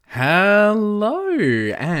Hello,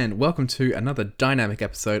 and welcome to another dynamic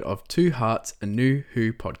episode of Two Hearts, a New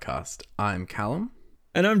Who podcast. I'm Callum.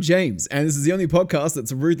 And I'm James, and this is the only podcast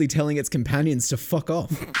that's rudely telling its companions to fuck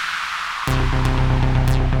off.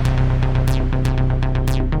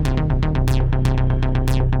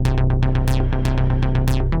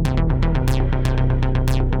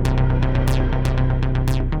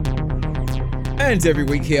 And every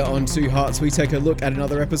week here on Two Hearts, we take a look at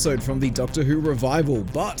another episode from the Doctor Who revival.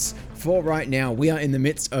 But for right now, we are in the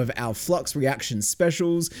midst of our Flux reaction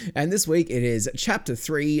specials, and this week it is Chapter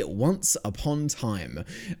 3, Once Upon Time.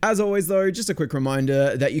 As always though, just a quick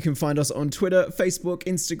reminder that you can find us on Twitter, Facebook,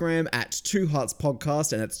 Instagram at Two Hearts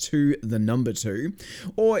Podcast, and that's 2 the number 2.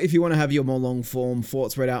 Or if you want to have your more long form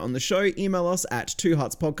thoughts read out on the show, email us at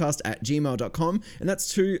twoheartspodcast@gmail.com, and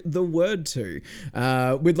that's 2 the word 2.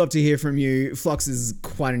 We'd love to hear from you. Flux is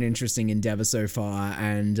quite an interesting endeavor so far,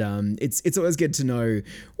 and it's always good to know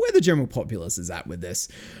where the general populace is at with this.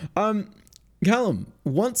 Callum,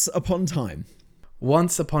 Once Upon Time.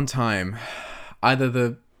 Once Upon Time. Either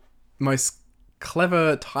the most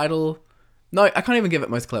clever title... No, I can't even give it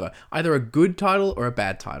most clever. Either a good title or a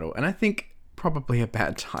bad title. And I think probably a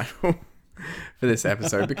bad title for this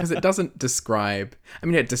episode because it doesn't describe... I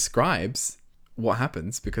mean, it describes what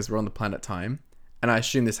happens because we're on the planet Time. And I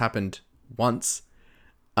assume this happened once.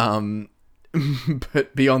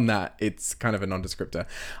 But beyond that, it's kind of a non-descriptor.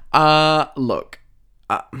 Look,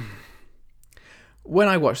 when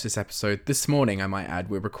I watched this episode this morning, I might add,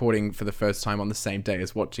 we're recording for the first time on the same day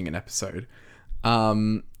as watching an episode.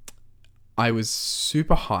 I was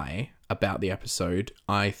super high about the episode.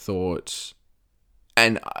 I thought,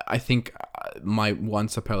 and I think my one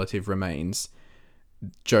superlative remains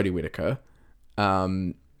Jodie Whittaker.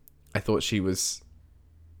 I thought she was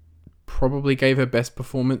probably gave her best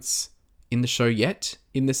performance in the show yet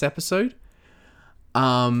in this episode.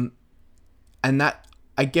 And that,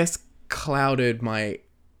 I guess, clouded my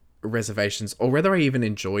reservations, or whether I even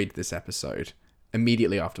enjoyed this episode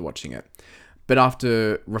immediately after watching it. But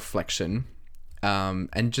after reflection,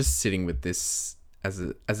 and just sitting with this as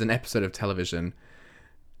an episode of television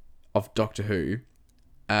of Doctor Who,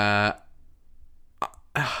 I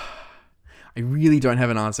really don't have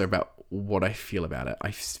an answer about what I feel about it.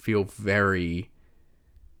 I feel very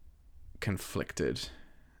conflicted.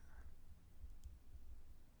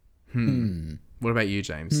 What about you,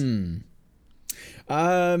 James?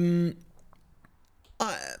 I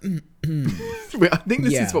think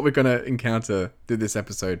this is what we're going to encounter through this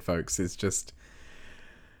episode, folks. It's just...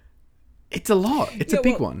 It's a lot. It's a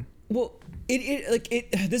big one. Well,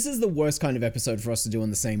 this is the worst kind of episode for us to do on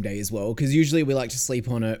the same day as well, because usually we like to sleep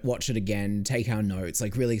on it, watch it again, take our notes,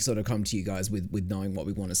 like really sort of come to you guys with knowing what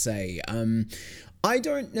we want to say. I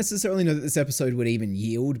don't necessarily know that this episode would even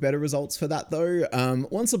yield better results for that, though.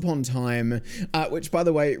 Once Upon Time, which, by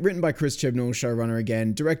the way, written by Chris Chibnall, showrunner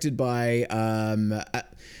again, directed by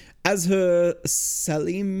Azhar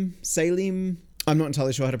Salim. I'm not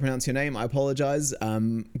entirely sure how to pronounce your name. I apologize.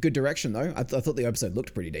 Good direction, though. I thought the episode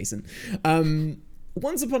looked pretty decent.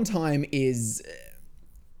 Once Upon Time is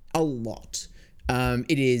a lot.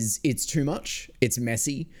 It's too much. It's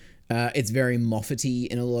messy. It's very Moffat-y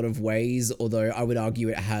in a lot of ways, although I would argue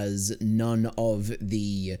it has none of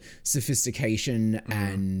the sophistication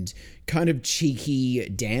and kind of cheeky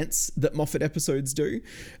dance that Moffat episodes do.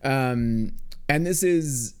 And this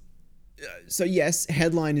is... So yes,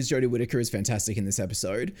 headline is Jodie Whittaker is fantastic in this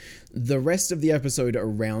episode. The rest of the episode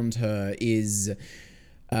around her is...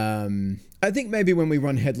 I think maybe when we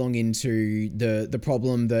run headlong into the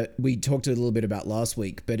problem that we talked a little bit about last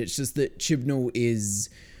week, but it's just that Chibnall is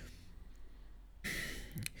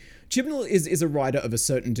a writer of a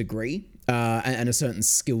certain degree and a certain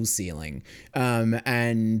skill ceiling.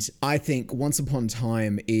 And I think Once Upon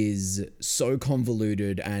Time is so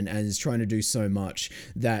convoluted and is trying to do so much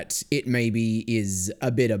that it maybe is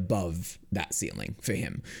a bit above that ceiling for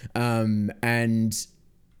him. And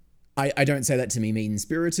I don't say that to me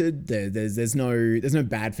mean-spirited. There's no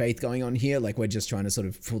bad faith going on here. Like, we're just trying to sort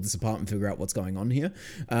of pull this apart and figure out what's going on here.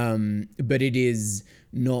 But it is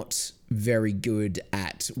not very good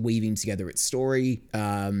at weaving together its story.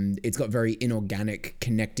 It's got very inorganic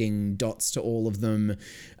connecting dots to all of them.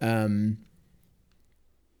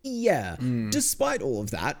 Despite all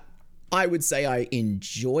of that, I would say I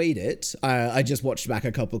enjoyed it. I just watched back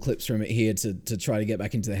a couple of clips from it here to try to get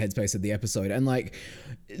back into the headspace of the episode. And like,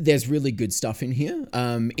 there's really good stuff in here,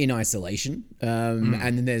 in isolation. And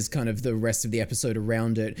then there's kind of the rest of the episode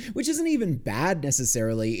around it, which isn't even bad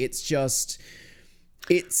necessarily. It's just...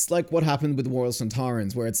 It's like what happened with War of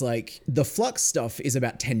Sontarans, where it's like the Flux stuff is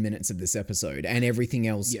about 10 minutes of this episode and everything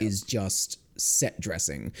else is just set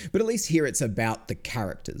dressing. But at least here it's about the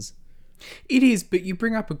characters. It is, but you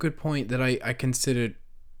bring up a good point that I considered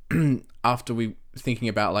after we thinking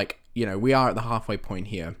about, like, you know, we are at the halfway point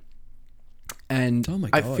here. And Oh my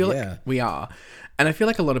God, I feel yeah. like we are. And I feel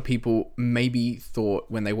like a lot of people maybe thought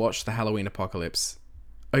when they watched the Halloween Apocalypse,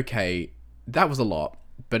 okay, that was a lot,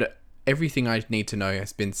 but everything I need to know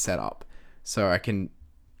has been set up. So I can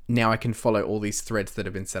follow all these threads that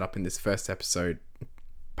have been set up in this first episode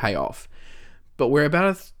pay off. But we're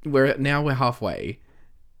halfway,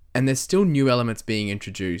 and there's still new elements being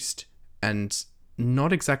introduced and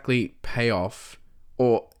not exactly pay off,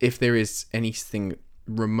 or if there is anything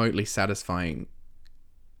remotely satisfying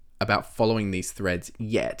about following these threads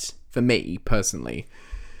yet, for me personally,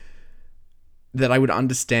 that I would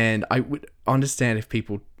understand if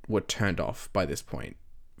people were turned off by this point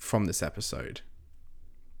from this episode.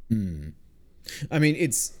 I mean,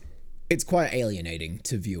 it's quite alienating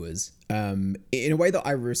to viewers, in a way that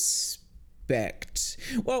I respect.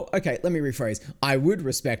 Well, okay, let me rephrase. I would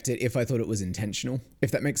respect it if I thought it was intentional,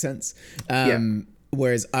 if that makes sense.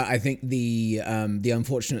 Whereas I think the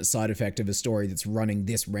unfortunate side effect of a story that's running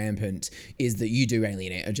this rampant is that you do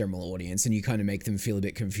alienate a general audience and you kind of make them feel a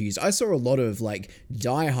bit confused. I saw a lot of like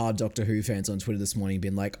diehard Doctor Who fans on Twitter this morning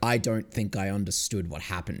being like, I don't think I understood what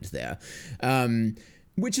happened there.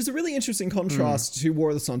 Which is a really interesting contrast to War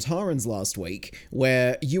of the Sontarans last week,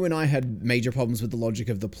 where you and I had major problems with the logic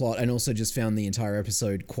of the plot and also just found the entire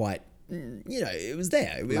episode quite, it was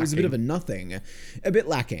there. It was a bit of a nothing, a bit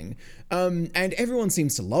lacking. And everyone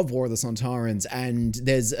seems to love War of the Sontarans, and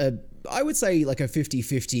there's I would say like a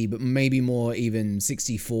 50-50, but maybe more even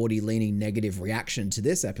 60-40 leaning negative reaction to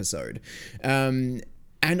this episode.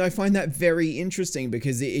 And I find that very interesting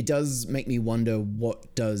because it does make me wonder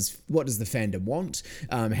what does the fandom want?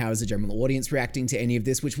 How is the general audience reacting to any of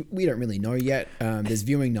this, which we don't really know yet. There's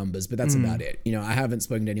viewing numbers, but that's about it. I haven't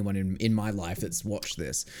spoken to anyone in my life that's watched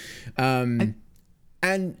this. And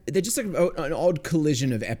they're just like an odd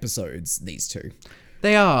collision of episodes, these two.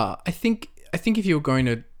 They are. I think if you were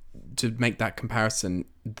going to make that comparison,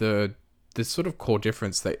 the sort of core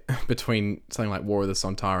difference that between something like War of the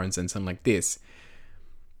Sontarans and something like this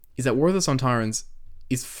is that War of the Sontarans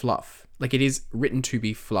is fluff. Like, it is written to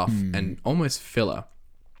be fluff and almost filler.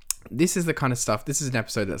 This is the kind of stuff, this is an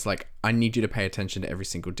episode that's like, I need you to pay attention to every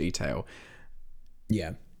single detail.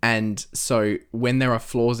 Yeah. And so when there are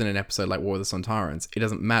flaws in an episode like War of the Sontarans, it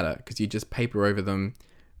doesn't matter because you just paper over them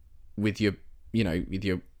with your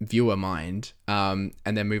viewer mind, and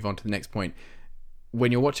then move on to the next point.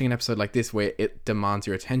 When you're watching an episode like this where it demands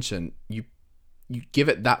your attention, you give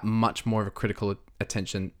it that much more of a critical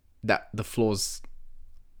attention, that the flaws,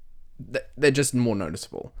 they're just more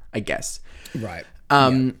noticeable, I guess. Right.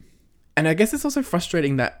 And I guess it's also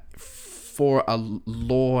frustrating that for a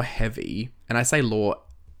lore heavy, and I say lore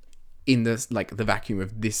in this, like, the vacuum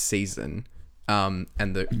of this season, and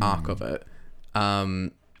the arc of it,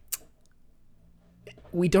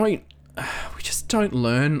 we just don't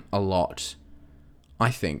learn a lot,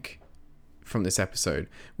 I think, from this episode.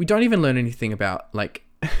 We don't even learn anything about, like,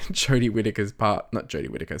 Jodie Whittaker's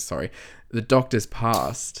the Doctor's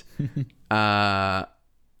past, that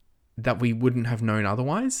we wouldn't have known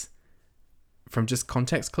otherwise from just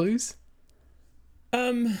context clues.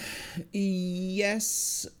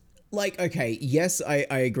 Yes. Like, okay, yes, I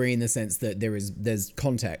agree in the sense that there's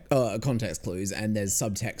context clues and there's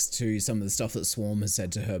subtext to some of the stuff that Swarm has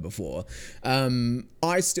said to her before.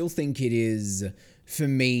 I still think it is, for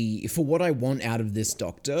me, for what I want out of this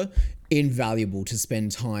Doctor, invaluable to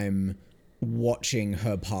spend time watching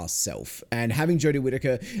her past self and having Jodie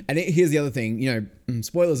Whittaker. And here's the other thing,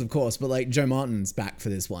 spoilers of course, but like Joe Martin's back for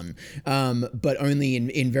this one, but only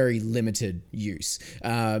in very limited use.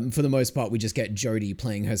 For the most part, we just get Jodie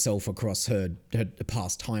playing herself across her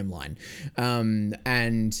past timeline,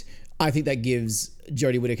 and I think that gives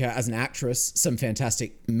Jodie Whittaker as an actress some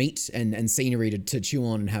fantastic meat and scenery to chew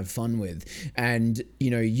on and have fun with. And,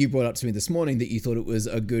 you brought up to me this morning that you thought it was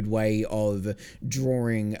a good way of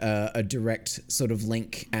drawing a direct sort of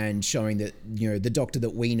link and showing that, the Doctor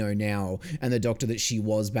that we know now and the Doctor that she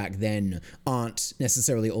was back then aren't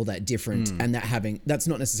necessarily all that different. And that's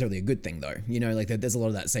not necessarily a good thing though. Like there's a lot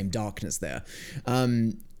of that same darkness there.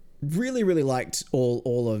 Really, really liked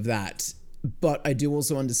all of that. But I do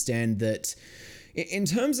also understand that in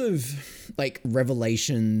terms of like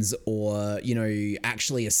revelations or,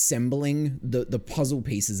 actually assembling the puzzle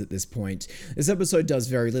pieces at this point, this episode does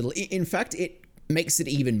very little. In fact, it makes it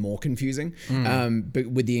even more confusing. But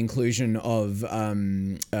with the inclusion of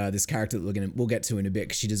this character that we'll get to in a bit,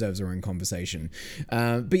 because she deserves her own conversation.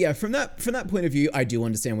 But yeah, from that point of view, I do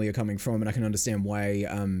understand where you're coming from, and I can understand why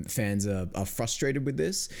fans are frustrated with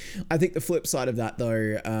this. I think the flip side of that,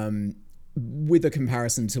 though, with a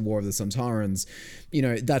comparison to War of the Sontarans,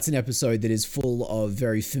 that's an episode that is full of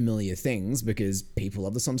very familiar things because people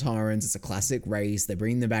love the Sontarans. It's a classic race. They're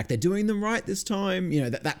bringing them back. They're doing them right this time,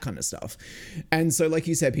 that kind of stuff. And so, like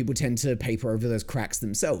you said, people tend to paper over those cracks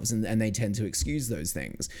themselves and they tend to excuse those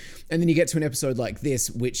things. And then you get to an episode like this,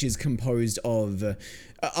 which is composed of,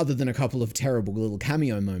 other than a couple of terrible little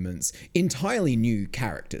cameo moments, entirely new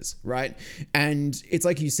characters, right? And it's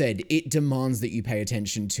like you said, it demands that you pay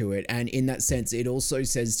attention to it. And in that sense, it also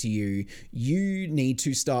says to you, you need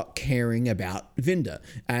to start caring about Vinda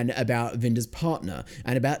and about Vinda's partner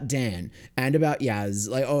and about Dan and about Yaz.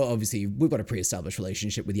 Like, obviously, we've got a pre-established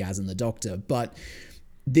relationship with Yaz and the Doctor, but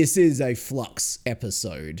this is a Flux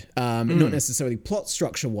episode, not necessarily plot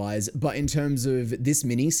structure wise, but in terms of this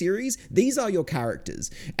mini-series, these are your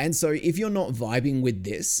characters. And so if you're not vibing with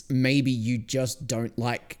this, maybe you just don't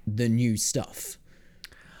like the new stuff.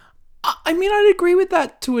 I mean, I'd agree with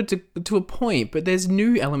that to a point, but there's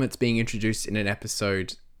new elements being introduced in an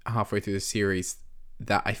episode halfway through the series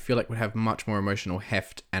that I feel like would have much more emotional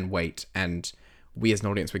heft and weight, and we as an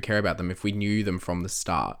audience would care about them if we knew them from the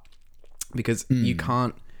start. Because you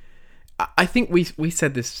can't... I think we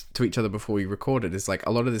said this to each other before we recorded, is like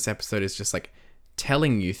a lot of this episode is just like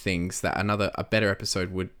telling you things that a better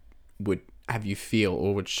episode would have you feel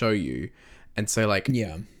or would show you. And so like...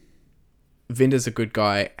 Yeah. Vinda's a good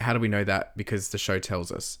guy. How do we know that? Because the show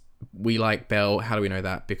tells us. We like Belle. How do we know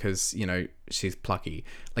that? Because, she's plucky.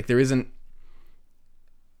 Like there isn't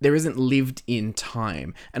lived in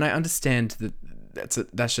time. And I understand that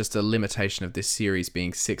that's just a limitation of this series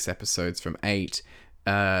being 6 episodes from 8,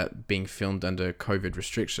 being filmed under COVID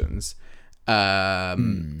restrictions.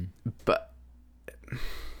 But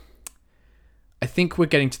I think we're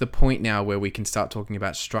getting to the point now where we can start talking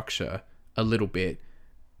about structure a little bit.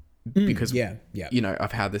 Because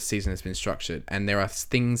of how this season has been structured, and there are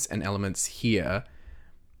things and elements here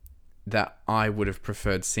that I would have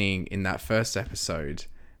preferred seeing in that first episode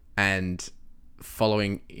and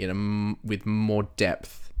following with more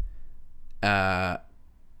depth and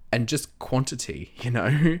just quantity.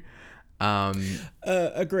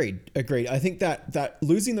 Agreed. I think that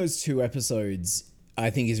losing those 2 episodes,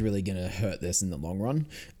 I think, is really going to hurt this in the long run.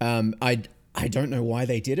 I don't know why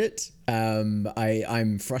they did it.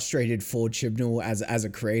 I'm frustrated for Chibnall as a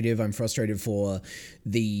creative. I'm frustrated for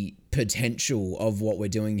the potential of what we're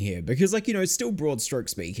doing here because, still broad stroke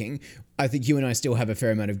speaking, I think you and I still have a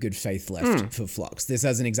fair amount of good faith left for Flux. This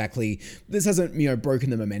hasn't broken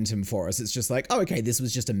the momentum for us. It's just like, oh, okay, this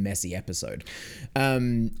was just a messy episode.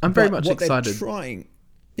 I'm very much excited.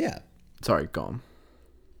 Yeah. Sorry, go on.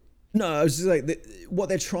 No, I was just like, what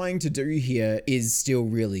they're trying to do here is still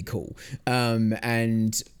really cool.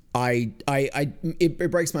 And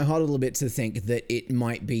it breaks my heart a little bit to think that it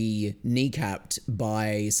might be kneecapped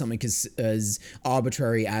by something as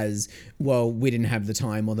arbitrary as, well, we didn't have the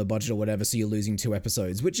time or the budget or whatever, so you're losing 2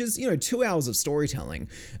 episodes, which is, 2 hours of storytelling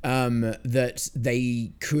that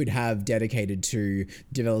they could have dedicated to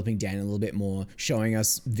developing Dan a little bit more, showing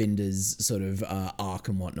us Vinda's sort of arc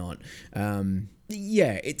and whatnot.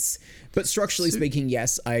 But structurally speaking,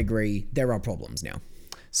 yes, I agree. There are problems now.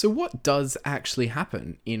 So what does actually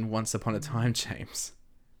happen in Once Upon a Time, James?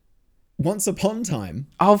 Once Upon Time?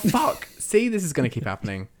 Oh, fuck. See, this is going to keep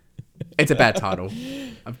happening. It's a bad title.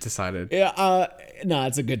 I've decided. Yeah, no,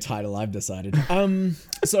 it's a good title. I've decided.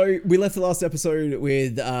 So we left the last episode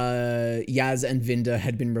with Yaz and Vinda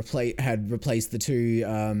had replaced the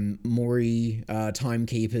 2 Mori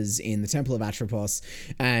timekeepers in the Temple of Atropos,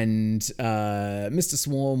 and Mr.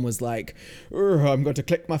 Swarm was like, I'm going to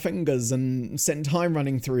click my fingers and send time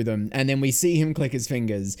running through them, and then we see him click his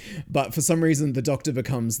fingers, but for some reason the Doctor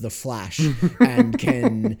becomes the Flash and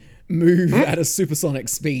can move at a supersonic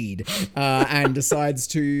speed and decides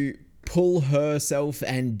to pull herself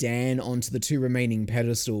and Dan onto the 2 remaining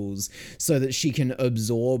pedestals so that she can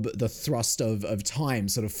absorb the thrust of time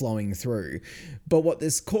sort of flowing through. But what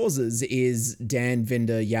this causes is Dan,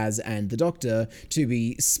 Vinda, Yaz, and the Doctor to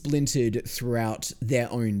be splintered throughout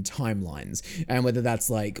their own timelines. And whether that's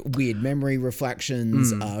like weird memory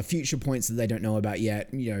reflections, future points that they don't know about yet,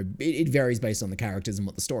 it varies based on the characters and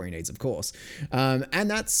what the story needs, of course. And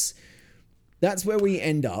that's That's where we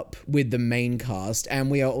end up with the main cast,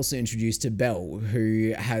 and we are also introduced to Belle,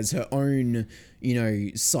 who has her own,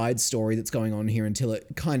 side story that's going on here until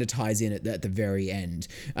it kind of ties in at the very end.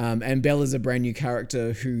 And Belle is a brand new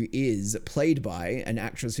character who is played by an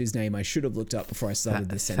actress whose name I should have looked up before I started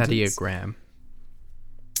this sentence. Thadia Graham.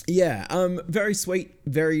 Yeah, very sweet,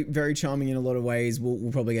 very, very charming in a lot of ways.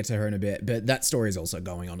 We'll probably get to her in a bit, but that story is also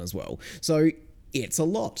going on as well. So it's a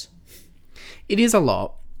lot. It is a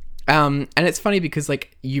lot. And it's funny because,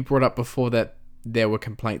 like, you brought up before that there were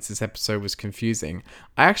complaints this episode was confusing.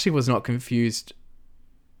 I actually was not confused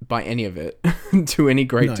by any of it to any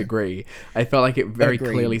great degree. I felt like it very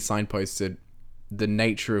clearly signposted the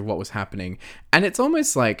nature of what was happening. And it's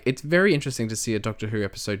almost like, it's very interesting to see a Doctor Who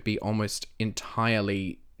episode be almost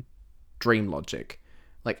entirely dream logic.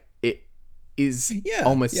 Like, it is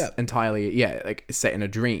almost entirely, like, set in a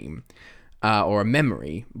dream. Or a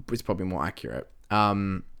memory is probably more accurate.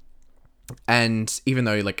 And even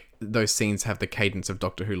though, like, those scenes have the cadence of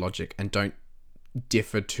Doctor Who logic and don't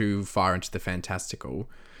differ too far into the fantastical,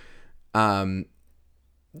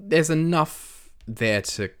 there's enough there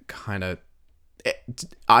to kind of...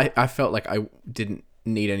 I felt like I didn't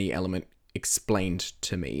need any element explained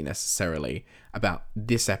to me necessarily about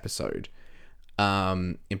this episode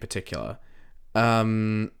in particular.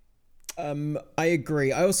 I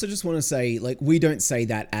agree. I also just want to say, like, we don't say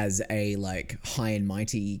that as a, like, high and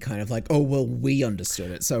mighty kind of like, oh, well, we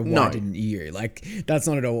understood it, so why didn't you? Like, that's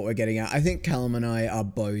not at all what we're getting at. I think Callum and I are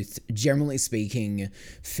both, generally speaking,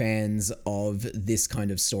 fans of this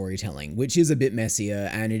kind of storytelling, which is a bit messier,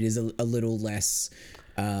 and it is a little less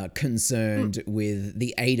concerned with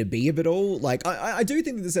the A to B of it all. Like, I do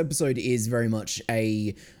think that this episode is very much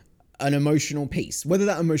an emotional piece. Whether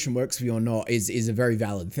that emotion works for you or not is a very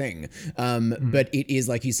valid thing. But it is,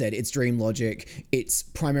 like you said, it's dream logic. It's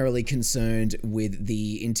primarily concerned with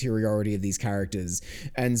the interiority of these characters.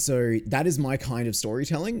 And so that is my kind of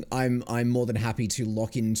storytelling. I'm more than happy to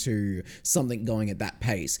lock into something going at that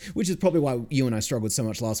pace, which is probably why you and I struggled so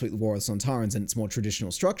much last week with War of the Sontarans and its more traditional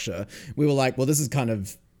structure. We were like, well, this is kind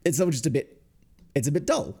of, it's a bit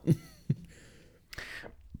dull.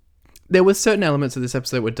 There were certain elements of this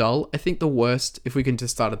episode that were dull. I think the worst, if we can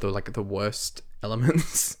just start at the worst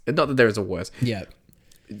elements, not that there is a worst. Yeah.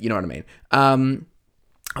 You know what I mean?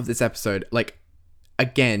 Of this episode, like,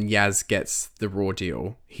 again, Yaz gets the raw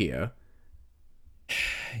deal here.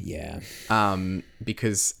 Yeah.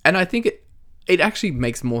 Because, and I think it actually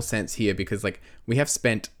makes more sense here because, like, we have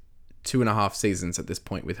spent 2.5 seasons at this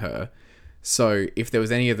point with her. So if there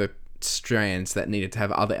was any of the strands that needed to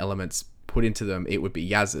have other elements put into them, it would be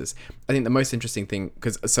Yaz's. I think the most interesting thing,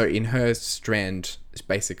 because so in her strand,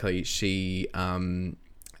 basically she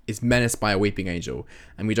is menaced by a weeping angel,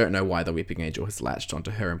 and we don't know why the weeping angel has latched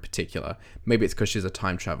onto her in particular. Maybe it's because she's a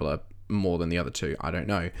time traveler more than the other two. I don't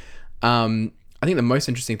know. I think the most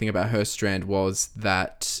interesting thing about her strand was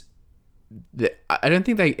that I don't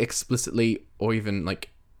think they explicitly or even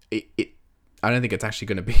like it. I don't think it's actually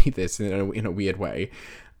going to be this in a weird way.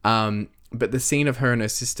 But the scene of her and her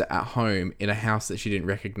sister at home in a house that she didn't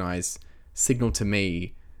recognize signaled to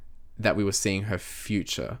me that we were seeing her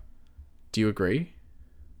future. Do you agree?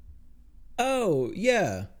 Oh,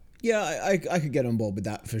 yeah. Yeah, I could get on board with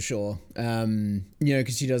that for sure.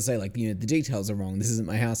 Because she does say, like, the details are wrong. This isn't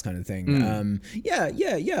my house kind of thing. Yeah.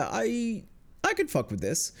 I could fuck with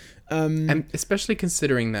this. And especially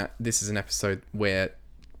considering that this is an episode where,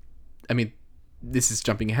 I mean, this is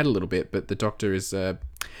jumping ahead a little bit, but the Doctor is...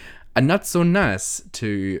 not so nice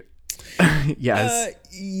to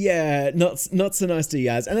Yaz. Not so nice to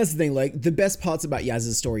Yaz. And that's the thing, like, the best parts about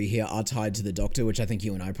Yaz's story here are tied to the Doctor, which I think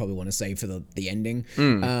you and I probably want to save for the ending.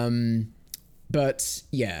 But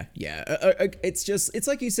yeah. It's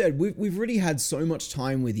like you said, we've really had so much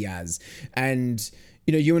time with Yaz, and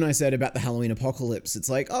you and I said about the Halloween apocalypse, it's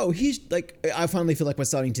like, oh, he's like, I finally feel like we're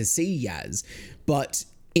starting to see Yaz, but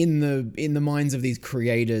in the minds of these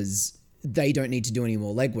creators, they don't need to do any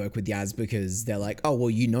more legwork with Yaz because they're like, oh,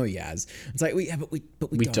 well, Yaz. It's like,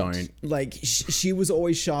 but we don't. Like, she was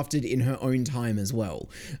always shafted in her own time as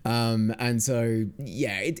well. And so,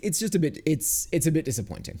 yeah, it's just a bit, it's a bit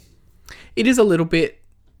disappointing. It is a little bit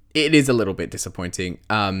disappointing.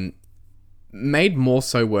 Made more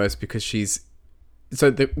so worse because she's,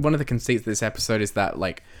 so one of the conceits of this episode is that,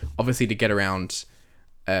 like, obviously to get around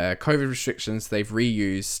COVID restrictions, they've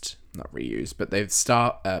not reused, but they've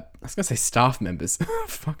I was gonna say staff members,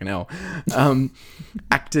 fucking hell,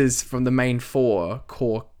 actors from the main 4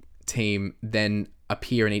 core team then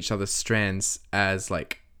appear in each other's strands as,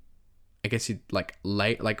 like, I guess you'd like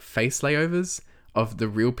face layovers of the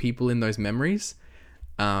real people in those memories.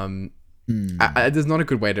 There's not a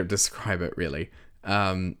good way to describe it, really.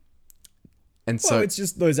 And so Well, it's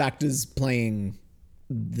just those actors playing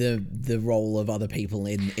the role of other people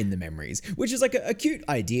in the memories, which is like a cute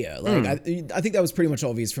idea. Like I think that was pretty much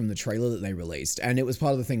obvious from the trailer that they released, and it was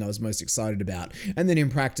part of the thing I was most excited about. And then in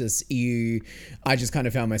practice, I just kind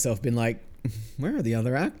of found myself being like, where are the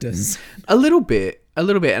other actors? a little bit,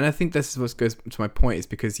 and I think this is what goes to my point, is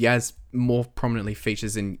because Yaz more prominently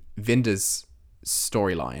features in Vinder's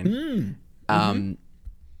storyline.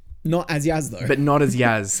 Not as Yaz though. But not as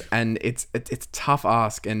Yaz, and it's a tough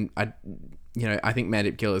ask, and I think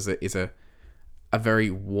Mandip Gill is a very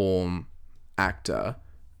warm actor.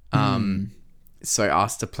 So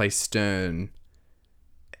asked to play Stern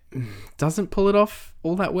doesn't pull it off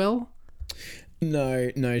all that well.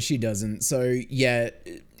 No, she doesn't. So yeah,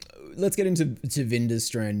 let's get into Vinder's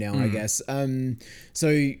strand now, I guess. So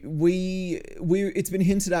it's been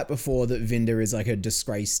hinted at before that Vinder is like a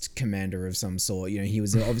disgraced commander of some sort. You know, he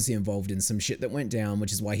was obviously involved in some shit that went down,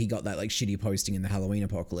 which is why he got that like shitty posting in the Halloween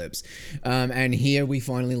apocalypse. And here we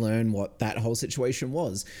finally learn what that whole situation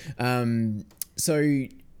was. So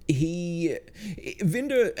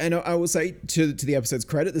Vinder, and I will say to the episode's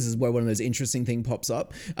credit, this is where one of those interesting things pops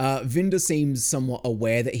up. Vinder seems somewhat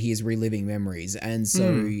aware that he is reliving memories, and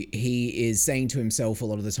so he is saying to himself a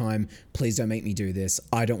lot of the time, please don't make me do this.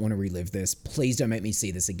 I don't want to relive this. Please don't make me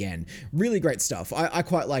see this again. Really great stuff. I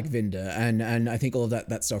quite like Vinder, and I think all of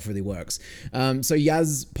that stuff really works. So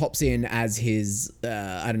Yaz pops in as his,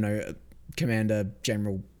 I don't know, commander,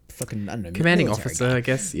 general, fucking, I don't know. Commanding officer, guy. I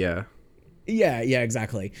guess, yeah. Yeah,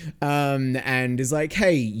 exactly. And is like,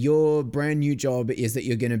 hey, your brand new job is that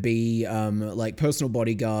you're going to be like personal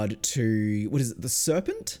bodyguard to, what is it, the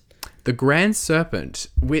Serpent? The Grand Serpent,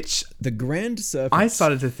 which... The Grand Serpent. I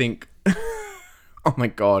started to think, oh my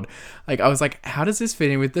God. Like, I was like, how does this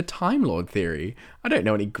fit in with the Time Lord theory? I don't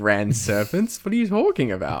know any Grand Serpents. What are you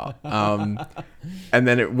talking about? And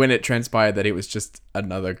then when it transpired that it was just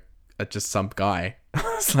just some guy, I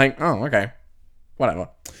was like, oh, okay. Whatever.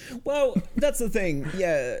 Well, that's the thing.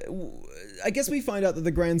 Yeah, I guess we find out that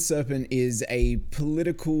the Grand Serpent is a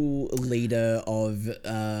political leader of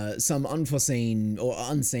some unforeseen or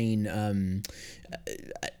unseen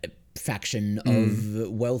faction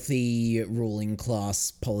of wealthy ruling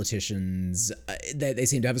class politicians. They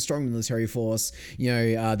seem to have a strong military force. You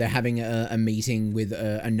know, they're having a meeting with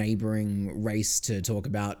a neighboring race to talk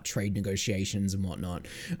about trade negotiations and whatnot.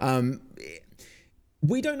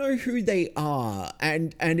 We don't know who they are,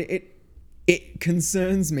 and it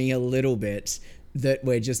concerns me a little bit that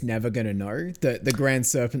we're just never going to know. That the Grand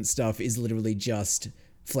Serpent stuff is literally just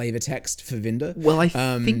flavor text for Vinder. Well, I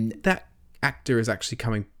think that actor is actually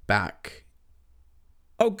coming back.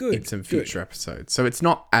 Oh, good. In some future episodes, so it's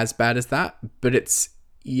not as bad as that, but it's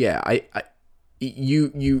you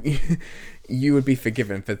would be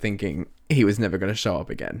forgiven for thinking he was never going to show up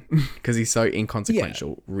again because he's so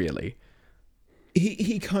inconsequential, really.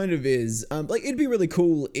 He kind of is. Like, it'd be really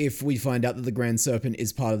cool if we find out that the Grand Serpent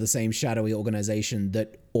is part of the same shadowy organization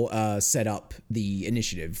that set up the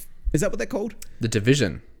Initiative. Is that what they're called? The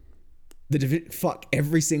Division. Fuck,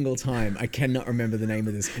 every single time I cannot remember the name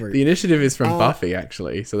of this group. The Initiative is from Buffy,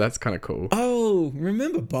 actually, so that's kind of cool. Oh,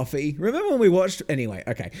 remember Buffy? Remember when we watched... Anyway,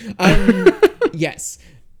 okay. Yes.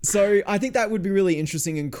 So I think that would be really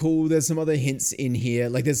interesting and cool. There's some other hints in here.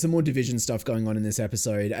 Like, there's some more Division stuff going on in this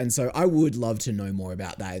episode. And so I would love to know more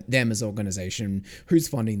about that. Them as an organization, who's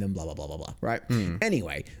funding them, blah, blah, blah, blah, blah, right?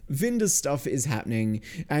 Anyway, Vinder's stuff is happening.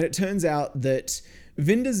 And it turns out that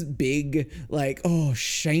Vinder's big, like,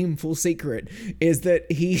 shameful secret is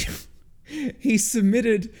that he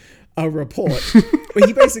submitted a report where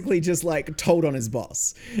he basically just like told on his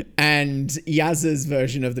boss, and Yaz's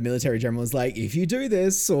version of the military general is like, if you do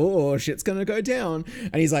this or shit's gonna go down,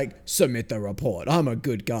 and he's like, submit the report, I'm a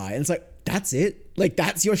good guy. And it's like, that's it? Like,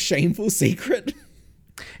 that's your shameful secret?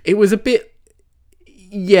 It was a bit,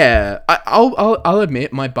 yeah, I'll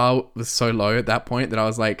admit my bar was so low at that point that I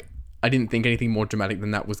was like, I didn't think anything more dramatic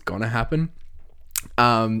than that was gonna happen.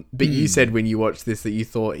 But you said when you watched this that you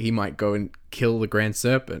thought he might go and kill the Grand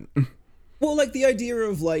Serpent. Well, like, the idea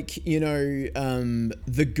of, like, you know,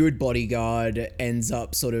 the good bodyguard ends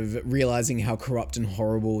up sort of realizing how corrupt and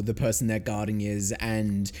horrible the person they're guarding is,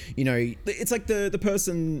 and, you know, it's like the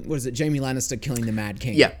person, what is it, Jaime Lannister killing the Mad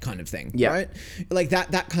King kind of thing, right? Like,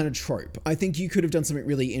 that kind of trope. I think you could have done something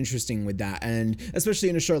really interesting with that, and especially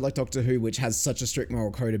in a show like Doctor Who, which has such a strict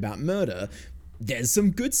moral code about murder, there's some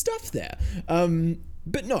good stuff there.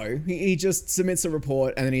 But no, he just submits a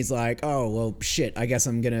report and then he's like, oh, well, shit, I guess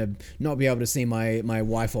I'm going to not be able to see my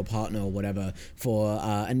wife or partner or whatever for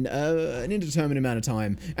an indeterminate amount of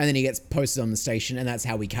time. And then he gets posted on the station, and that's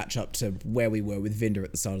how we catch up to where we were with Vinder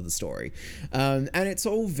at the start of the story. And it's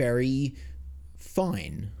all very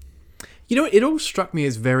fine. You know, it all struck me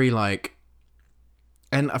as very like,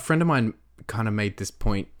 and a friend of mine kind of made this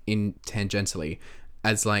point in tangentially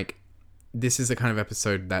as like, this is a kind of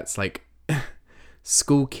episode that's like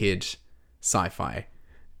school kid sci-fi,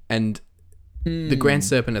 and the Grand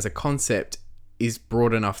Serpent as a concept is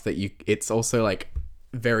broad enough that it's also like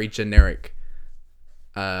very generic,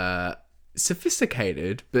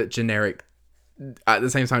 sophisticated, but generic at the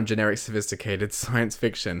same time, generic sophisticated science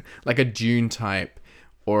fiction, like a Dune type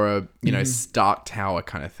or a Stark Tower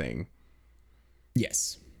kind of thing.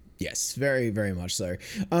 Yes, very, very much so.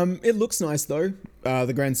 It looks nice though.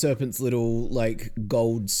 The Grand Serpent's little like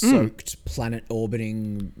gold-soaked planet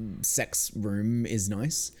orbiting sex room is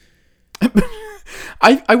nice.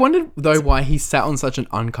 I wondered though why he sat on such an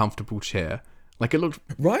uncomfortable chair. Like it looked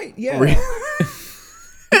right, yeah.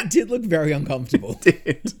 It did look very uncomfortable. It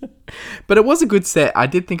did. But it was a good set. I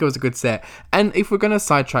did think it was a good set. And if we're going to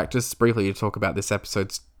sidetrack just briefly to talk about this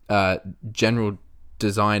episode's general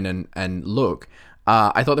design and look,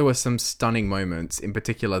 I thought there were some stunning moments, in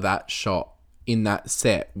particular that shot in that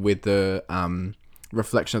set with the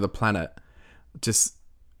reflection of the planet just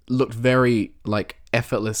looked very like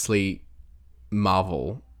effortlessly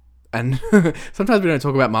Marvel. And sometimes we don't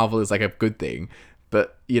talk about Marvel as like a good thing,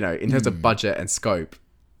 but in terms of budget and scope,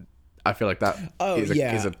 I feel like that is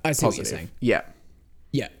a I see positive. What you're saying.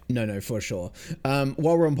 Yeah, no, for sure.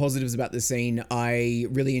 While we're on positives about the scene, I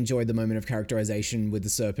really enjoyed the moment of characterization with the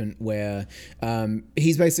Serpent where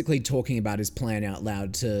he's basically talking about his plan out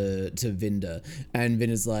loud to Vinder, and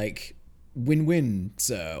Vinder's like, win-win,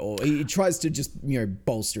 sir, or he tries to just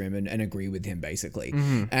bolster him and agree with him basically.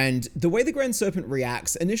 And the way the Grand Serpent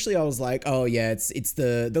reacts, initially I was like, oh yeah, it's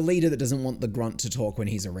the leader that doesn't want the grunt to talk when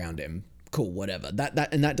he's around him. Cool, whatever.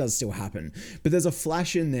 That does still happen. But there's a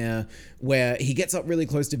flash in there where he gets up really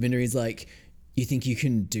close to Vinder. He's like, you think you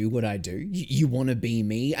can do what I do? You want to be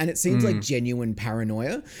me? And it seems like genuine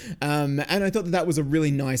paranoia. And I thought that was a really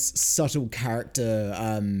nice, subtle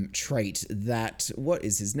character trait that, what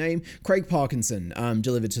is his name? Craig Parkinson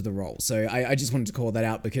delivered to the role. So I just wanted to call that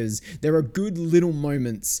out because there are good little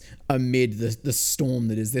moments amid the storm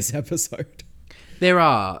that is this episode. There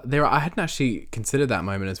are. I hadn't actually considered that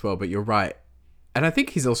moment as well, but you're right. And I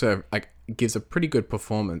think he's also like gives a pretty good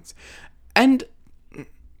performance. And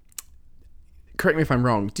correct me if I'm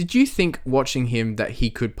wrong. Did you think watching him that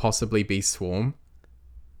he could possibly be Swarm?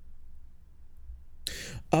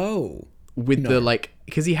 Oh, with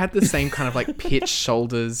because he had the same kind of like pitched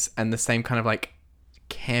shoulders and the same kind of like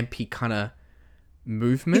campy kind of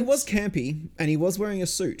movement. He was campy, and he was wearing a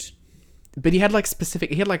suit. But he had like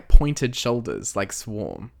pointed shoulders, like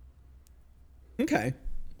Swarm. Okay.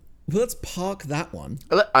 Well, let's park that one.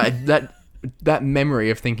 That memory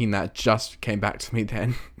of thinking that just came back to me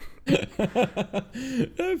then.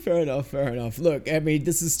 Fair enough. Look, I mean,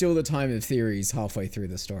 this is still the time of theories halfway through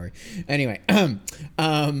the story. Anyway, that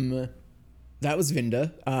was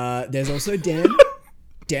Vinder. There's also Dan.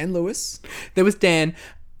 Dan Lewis. There was Dan.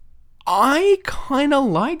 I kind of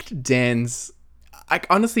liked Dan's... I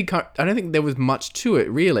honestly can't... I don't think there was much to it,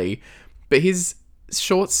 really. But his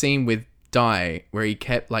short scene with Dai, where he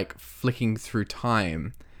kept, like, flicking through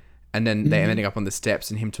time, and then they ending up on the steps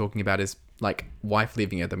and him talking about his, like, wife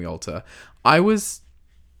leaving at the altar, I was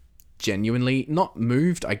genuinely not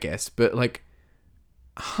moved, I guess, but, like,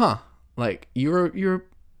 like, you're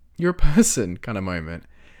a person kind of moment.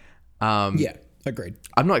 Yeah, agreed.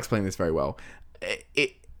 I'm not explaining this very well.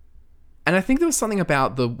 And I think there was something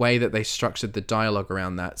about the way that they structured the dialogue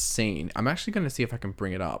around that scene. I'm actually going to see if I can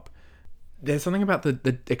bring it up. There's something about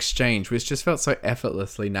the exchange which just felt so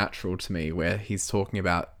effortlessly natural to me, where he's talking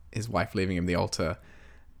about his wife leaving him the altar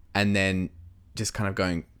and then just kind of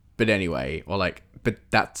going, but anyway, or like, but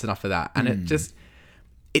that's enough of that. And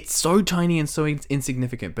it's so tiny and so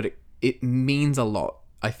insignificant, but it means a lot,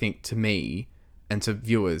 I think, to me and to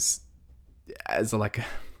viewers as like...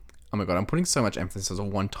 Oh my God, I'm putting so much emphasis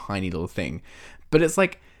on one tiny little thing. But it's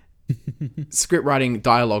like script writing,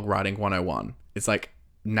 dialogue writing 101. It's like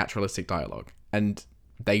naturalistic dialogue. And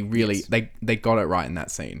they really, they got it right in that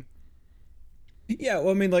scene. Yeah,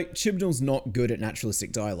 well, I mean, like, Chibnall's not good at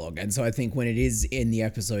naturalistic dialogue. And so I think when it is in the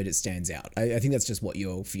episode, it stands out. I think that's just what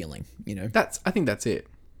you're feeling, I think that's it.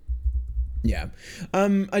 Yeah.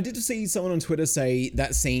 I did see someone on Twitter say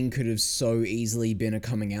that scene could have so easily been a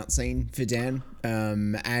coming out scene for Dan.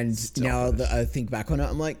 And now that I think back on it,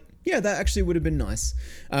 I'm like, Yeah, that actually would have been nice.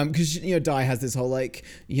 Because, Dai has this whole, like,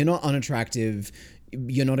 you're not unattractive,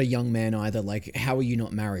 you're not a young man either, like, how are you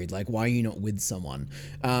not married? Like, why are you not with someone?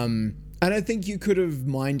 And I think you could have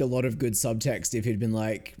mined a lot of good subtext if he'd been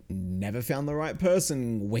like, never found the right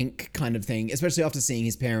person, wink kind of thing, especially after seeing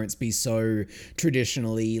his parents be so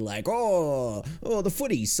traditionally like, oh, the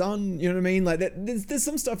footy, son, you know what I mean? Like, there's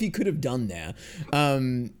some stuff you could have done there.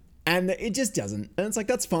 And it just doesn't. And it's like,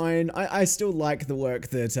 that's fine. I still like the work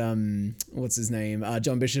that, what's his name?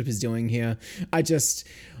 John Bishop is doing here. I just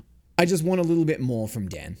want a little bit more from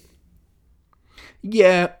Dan.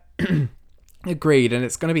 Yeah, agreed. And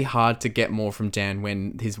it's going to be hard to get more from Dan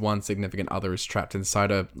when his one significant other is trapped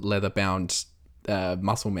inside a leather-bound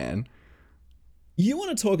muscle man. You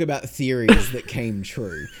want to talk about theories that came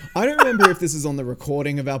true. I don't remember if this is on the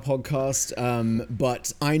recording of our podcast,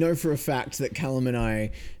 but I know for a fact that Callum and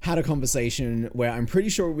I had a conversation where I'm pretty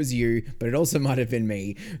sure it was you, but it also might have been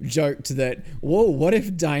me, joked that, whoa, what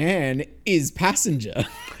if Diane is Passenger?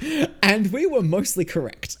 And we were mostly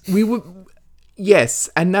correct. We were... Yes,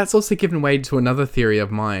 and that's also given way to another theory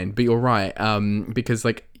of mine, but you're right, because,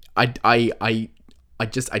 like, I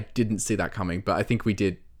didn't see that coming, but I think we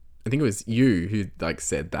did. I think it was you who, like,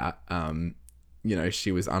 said that,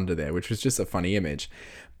 she was under there, which was just a funny image.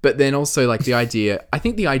 But then also, like, I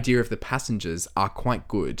think the idea of the passengers are quite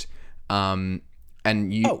good. And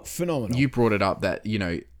phenomenal. You brought it up that,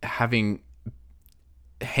 having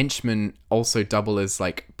henchmen also double as,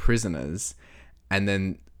 like, prisoners, and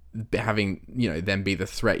then having, them be the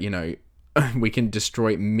threat, we can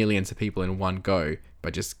destroy millions of people in one go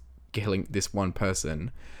by just killing this one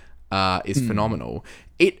person. Is phenomenal.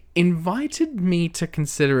 It invited me to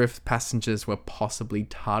consider if passengers were possibly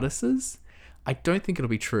TARDISes. I don't think it'll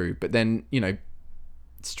be true, but then,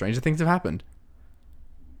 stranger things have happened.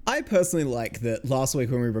 I personally like that last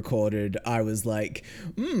week when we recorded, I was like,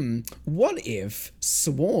 what if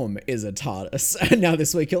Swarm is a TARDIS? And now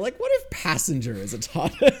this week you're like, what if Passenger is a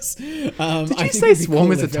TARDIS? Did you say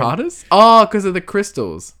Swarm is a TARDIS? Oh, because of the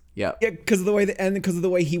crystals. Yeah, because of the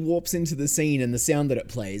way he warps into the scene and the sound that it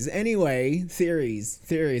plays. Anyway,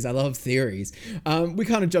 theories. I love theories. We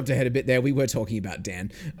kind of jumped ahead a bit there. We were talking about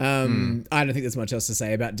Dan. I don't think there's much else to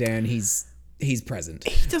say about Dan. He's present.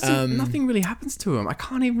 He doesn't. Nothing really happens to him. I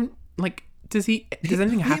can't even Does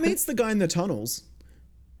anything happen? He meets the guy in the tunnels.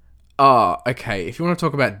 Oh, okay. If you want to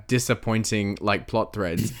talk about disappointing plot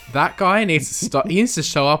threads, that guy needs to stop. He needs to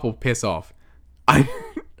show up or piss off.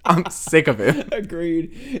 I'm sick of it.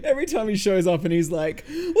 Agreed. Every time he shows up and he's like,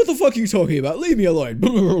 what the fuck are you talking about? Leave me alone.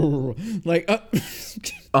 Like,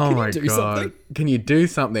 oh my God. Something? Can you do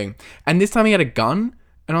something? And this time he had a gun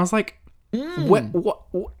and I was like, what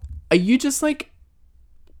are you just like,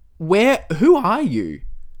 who are you?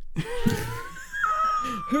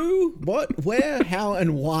 Who, what, where, how,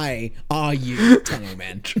 and why are you, Tunnel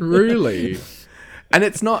Man? Truly. And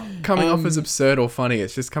it's not coming off as absurd or funny.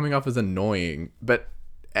 It's just coming off as annoying. But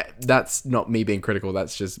that's not me being critical.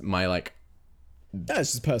 That's just my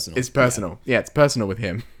That's just personal. It's personal. Yeah, it's personal with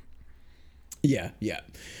him. Yeah.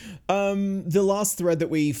 The last thread that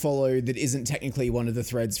we follow that isn't technically one of the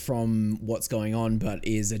threads from what's going on, but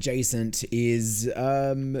is adjacent is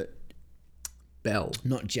Belle.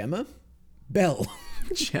 Not Gemma. Belle.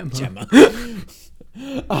 Gemma.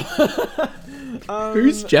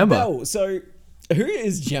 Who's Gemma? Belle. So who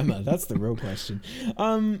is Gemma? That's the real question.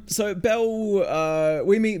 So Belle,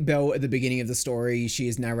 we meet Belle at the beginning of the story. She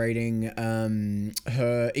is narrating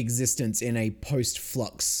her existence in a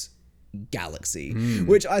post-Flux galaxy,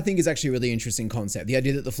 which I think is actually a really interesting concept. The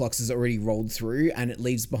idea that the Flux has already rolled through and it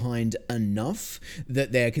leaves behind enough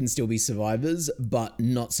that there can still be survivors, but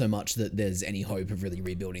not so much that there's any hope of really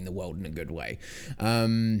rebuilding the world in a good way.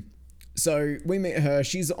 So we meet her.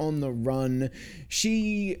 She's on the run.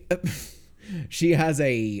 She has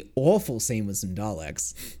a awful scene with some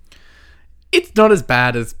Daleks. It's not as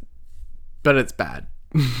bad but it's bad.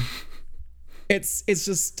 It's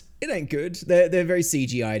just, it ain't good. They're very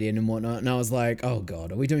CGI'd in and whatnot. And I was like, oh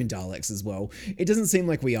God, are we doing Daleks as well? It doesn't seem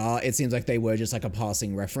like we are. It seems like they were just like a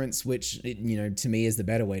passing reference, which, to me is the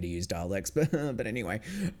better way to use Daleks. But anyway,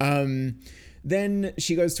 then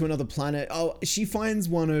she goes to another planet. Oh, she finds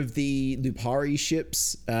one of the Lupari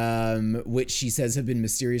ships, which she says have been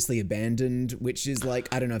mysteriously abandoned, which is like,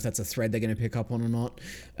 I don't know if that's a thread they're going to pick up on or not.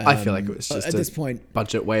 I feel like it was just at this point,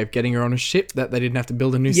 budget way of getting her on a ship that they didn't have to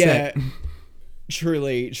build a new set.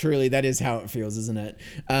 Truly, that is how it feels, isn't it?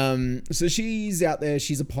 So she's out there.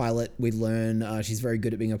 She's a pilot. We learn she's very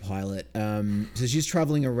good at being a pilot. So she's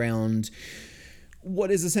traveling around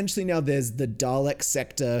what is essentially now there's the Dalek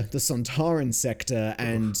sector, the Sontaran sector,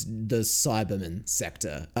 and the Cyberman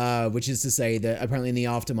sector, which is to say that apparently in the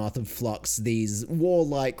aftermath of Flux, these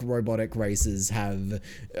warlike robotic races have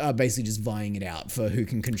are basically just vying it out for who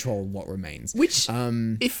can control what remains. Which,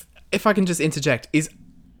 if I can just interject, is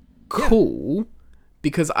cool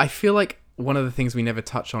because I feel like one of the things we never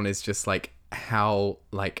touch on is just like how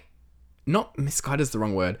like not misguided is the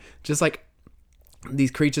wrong word, just like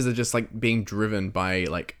these creatures are just like being driven by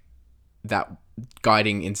like that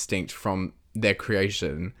guiding instinct from their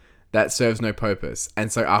creation that serves no purpose.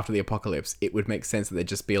 And so after the apocalypse, it would make sense that they'd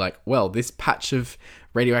just be like, well, this patch of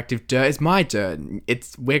radioactive dirt is my dirt.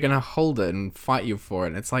 We're going to hold it and fight you for it.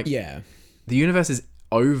 And it's like, Yeah. the universe is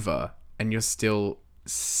over and you're still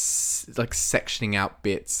like sectioning out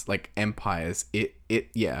bits like empires.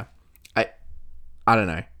 Yeah. I don't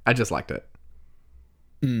know. I just liked it.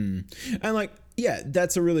 And like, yeah,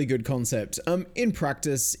 that's a really good concept. In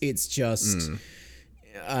practice, it's just,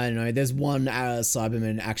 I don't know, there's one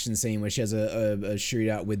Cyberman action scene where she has a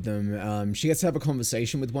shootout with them. She gets to have a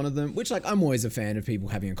conversation with one of them, which like, I'm always a fan of people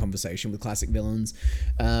having a conversation with classic villains.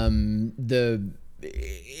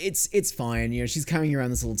 It's fine, you know, she's carrying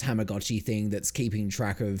around this little Tamagotchi thing that's keeping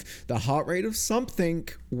track of the heart rate of something,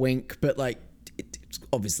 wink, but like,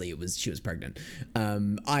 obviously she was pregnant.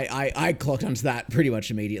 I clocked onto that pretty much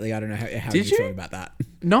immediately. I don't know how you thought about that.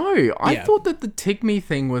 No, I thought that the Tigme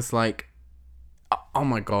thing was like, oh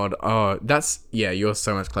my god, you're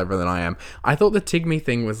so much cleverer than I am. I thought the Tigme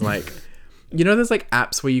thing was like, you know, there's like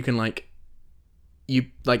apps where you can like,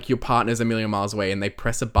 your partner's a million miles away and they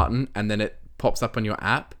press a button and then it pops up on your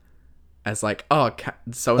app as like, oh,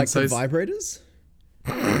 so and so's like the vibrators.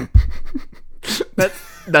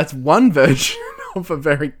 That's one version of a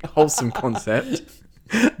very wholesome concept.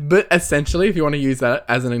 But essentially, if you want to use that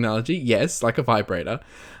as an analogy, yes, like a vibrator.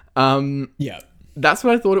 Yeah. That's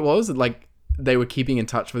what I thought it was. Like, they were keeping in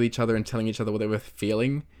touch with each other and telling each other what they were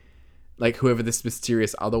feeling. Like, whoever this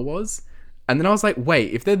mysterious other was. And then I was like,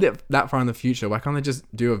 wait, if they're that far in the future, why can't they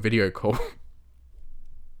just do a video call?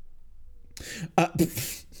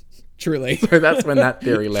 Truly. So that's when that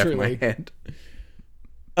theory left my head.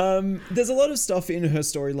 There's a lot of stuff in her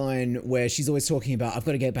storyline where she's always talking about, I've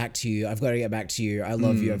got to get back to you. I've got to get back to you. I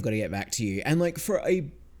love you. I've got to get back to you. And like for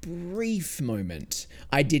a brief moment,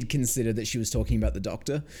 I did consider that she was talking about the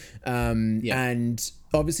Doctor. And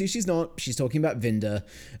obviously she's not. She's talking about Vinda.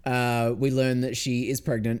 We learn that she is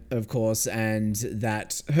pregnant, of course, and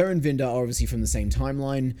that her and Vinda are obviously from the same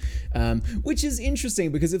timeline, which is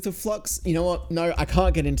interesting because if the Flux, you know what? No, I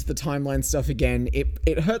can't get into the timeline stuff again.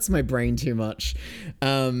 It hurts my brain too much.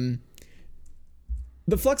 The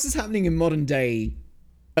Flux is happening in modern day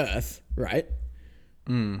Earth, right?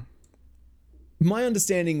 My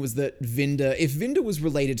understanding was that if Vinda was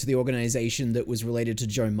related to the organization that was related to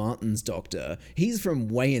Joe Martin's Doctor, he's from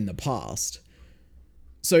way in the past.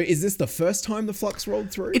 So is this the first time the Flux rolled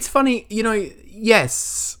through? It's funny, you know,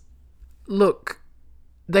 yes. Look,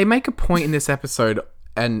 they make a point in this episode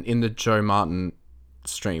and in the Joe Martin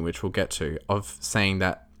stream, which we'll get to, of saying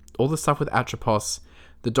that all the stuff with Atropos,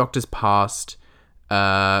 the Doctor's past,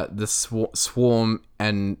 the Swarm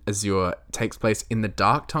and Azure takes place in the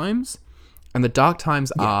Dark Times. And the Dark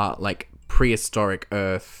Times are like prehistoric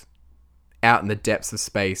Earth out in the depths of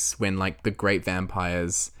space when like the great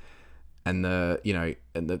vampires and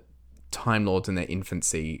the Time Lords in their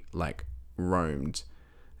infancy like roamed.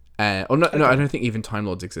 I don't think even Time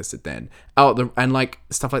Lords existed then. And like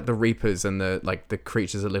stuff like the Reapers and the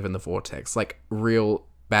creatures that live in the vortex, like real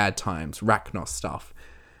bad times, Rachnos stuff.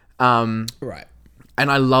 Right.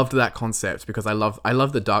 And I loved that concept because I love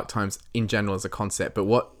the Dark Times in general as a concept, but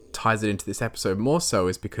what ties it into this episode more so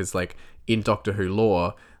is because like in Doctor Who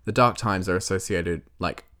lore, the Dark Times are associated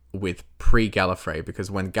like with pre-Gallifrey,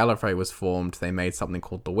 because when Gallifrey was formed, they made something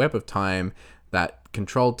called the Web of Time that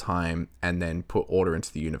controlled time and then put order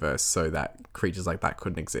into the universe so that creatures like that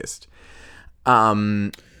couldn't exist.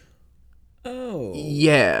 Oh.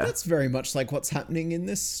 Yeah. That's very much like what's happening in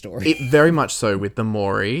this story. It very much so with the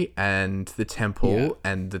Mori and the temple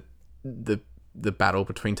and the battle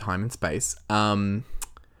between time and space.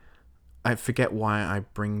 I forget why I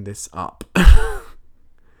bring this up.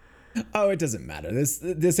 Oh, it doesn't matter.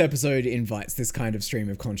 This episode invites this kind of stream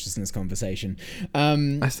of consciousness conversation.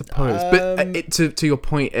 I suppose. But to your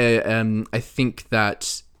point, I think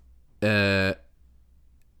that the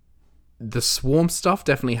Swarm stuff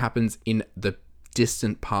definitely happens in the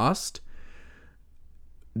distant past.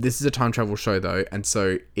 This is a time travel show, though, and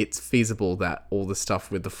so it's feasible that all the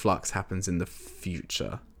stuff with the Flux happens in the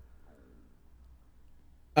future.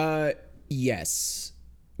 Yes.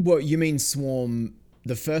 Well, you mean Swarm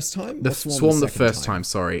the first time? The Or Swarm the second first time,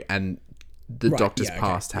 sorry, and the Right, Doctor's yeah, okay,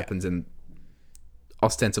 past yeah. happens in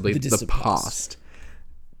ostensibly The the distant past,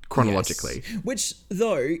 chronologically. Yes. Which,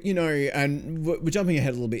 though, you know, and we're jumping ahead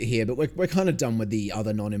a little bit here, but we're kind of done with the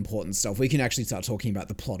other non-important stuff. We can actually start talking about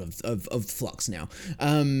the plot of Flux now.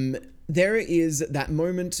 There is that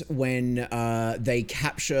moment when they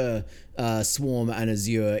capture Swarm and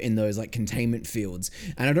Azure in those like containment fields,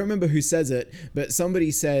 and I don't remember who says it, but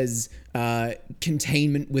somebody says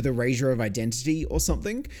containment with erasure of identity or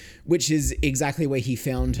something, which is exactly where he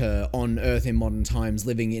found her on Earth in modern times,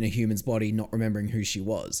 living in a human's body, not remembering who she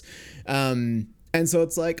was. And so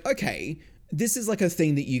it's like, okay, this is like a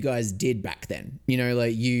thing that you guys did back then, you know,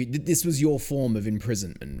 like this was your form of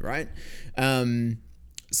imprisonment, right?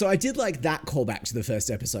 So I did like that callback to the first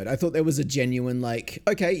episode. I thought there was a genuine like,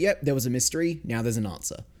 okay, yep, there was a mystery. Now there's an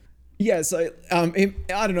answer. Yeah, so I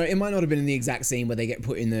don't know. It might not have been in the exact scene where they get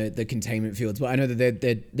put in the containment fields, but I know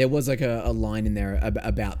that there was like a line in there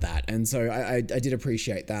about that, and so I did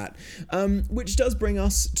appreciate that. Which does bring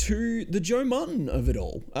us to the Joe Martin of it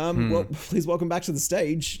all. Well, please welcome back to the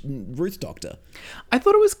stage, Ruth Doctor. I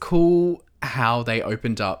thought it was cool how they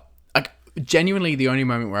opened up. Like, genuinely, the only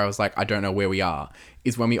moment where I was like, I don't know where we are,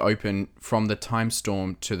 is when we open from the time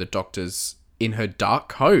storm to the Doctor's in her dark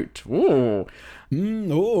coat. Ooh.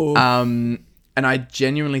 And I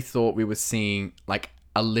genuinely thought we were seeing like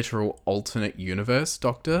a literal alternate universe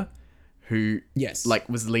Doctor who like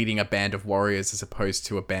was leading a band of warriors as opposed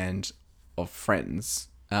to a band of friends.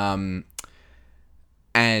 And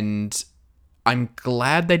I'm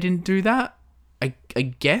glad they didn't do that. I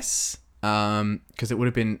guess. Because it would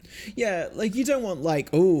have been... Yeah, like, you don't want,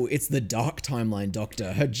 like, oh, it's the Dark Timeline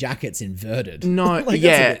Doctor. Her jacket's inverted. No, like,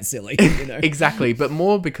 yeah. that's a bit silly, you know? Exactly, but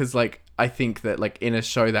more because, like, I think that, like, in a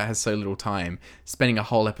show that has so little time, spending a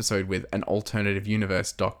whole episode with an alternative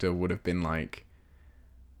universe Doctor would have been, like...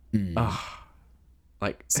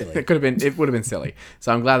 like, Silly. it would have been silly.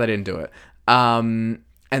 So I'm glad they didn't do it. And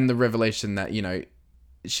the revelation that, you know,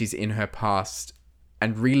 she's in her past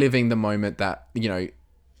and reliving the moment that, you know,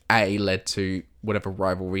 led to whatever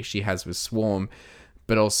rivalry she has with Swarm,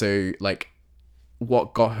 but also like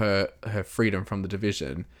what got her freedom from the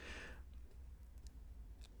Division.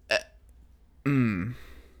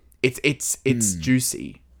 It's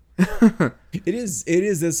juicy. It is.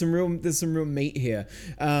 There's some real meat here.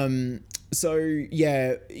 So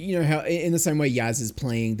yeah, you know how in the same way Yaz is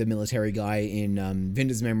playing the military guy in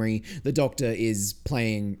Vinder's memory, the Doctor is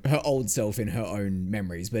playing her old self in her own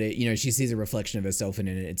memories, but you know, she sees a reflection of herself in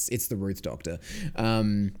it. It's the Ruth Doctor.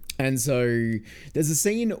 And so there's a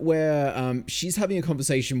scene where she's having a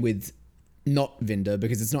conversation with not Vinder,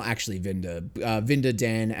 because it's not actually Vinder. Vinder,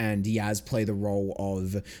 Dan, and Yaz play the role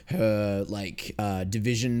of her like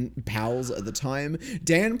Division pals at the time.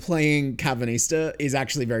 Dan playing Cavernista is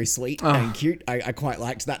actually very sweet and cute. I quite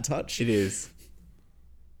liked that touch. It is.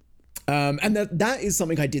 And that is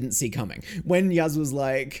something I didn't see coming. When Yaz was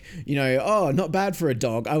like, you know, oh, not bad for a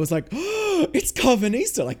dog, I was like, oh, it's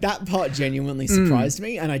Cavernista. Like, that part genuinely surprised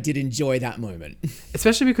me, and I did enjoy that moment.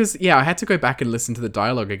 Especially because, yeah, I had to go back and listen to the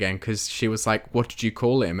dialogue again because she was like, what did you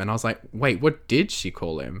call him? And I was like, wait, what did she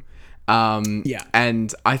call him? Yeah.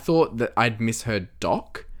 And I thought that I'd misheard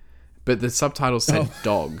Doc, but the subtitles said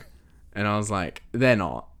dog. And I was like, they're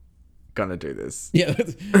not gonna do this. Yeah,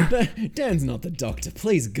 Dan's not the Doctor.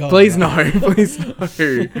 Please God. Please no. Please no.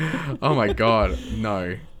 Oh my God,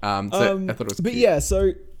 no. So I thought it was But cute. yeah,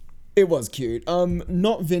 so it was cute.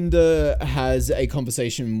 Not Vinder has a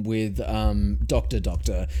conversation with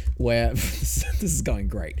Doctor, where this is going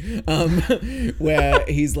great. Where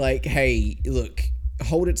he's like, hey, look,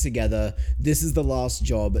 hold it together. This is the last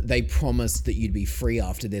job. They promised that you'd be free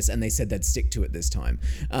after this, and they said they'd stick to it this time.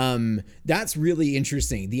 That's really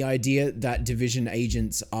interesting. The idea that Division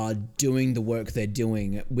agents are doing the work they're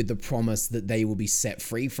doing with the promise that they will be set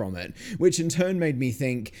free from it, which in turn made me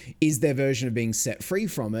think, is their version of being set free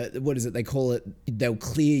from it, what is it? They call it, they'll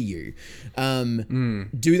clear you.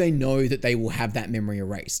 Do they know that they will have that memory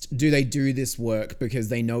erased? Do they do this work because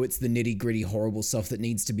they know it's the nitty gritty horrible stuff that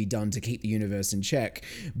needs to be done to keep the universe in check?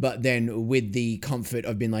 But then with the comfort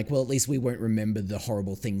of being like, well, at least we won't remember the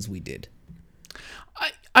horrible things we did.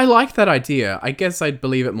 I like that idea. I guess I'd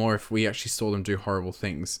believe it more if we actually saw them do horrible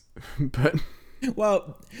things. But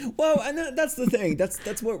well, and that's the thing.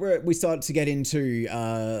 That's what we started to get into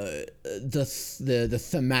the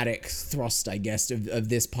thematic thrust, I guess, of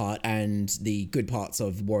this part and the good parts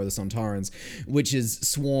of War of the Sontarans, which is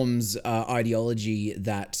Swarm's ideology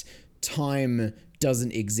that time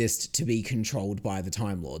doesn't exist to be controlled by the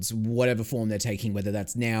Time Lords, whatever form they're taking, whether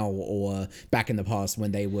that's now or back in the past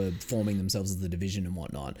when they were forming themselves as the Division and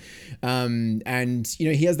whatnot. And you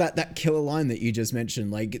know, he has that killer line that you just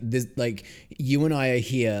mentioned, like this, like you and I are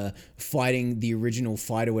here fighting the original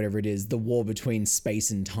fight or whatever it is, the war between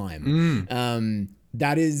space and time.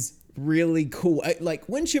 That is really cool. Like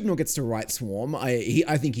when Chibnall gets to write Swarm,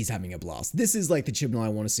 I think he's having a blast. This is like the Chibnall I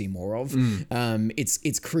want to see more of.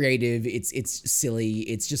 It's creative, it's silly,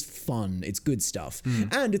 it's just fun, it's good stuff,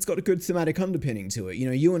 and it's got a good thematic underpinning to it. You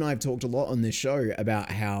know, you and I have talked a lot on this show about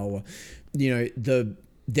how, you know,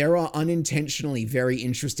 there are unintentionally very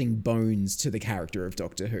interesting bones to the character of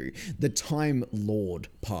Doctor Who. The Time Lord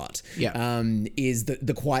part is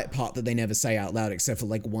the quiet part that they never say out loud, except for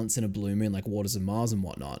like once in a blue moon, like Waters of Mars and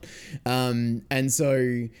whatnot. And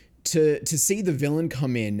so to see the villain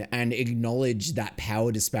come in and acknowledge that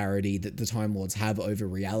power disparity that the Time Lords have over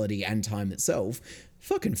reality and time itself,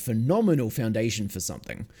 fucking phenomenal foundation for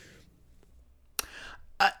something.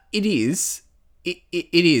 It is. It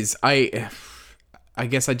is. I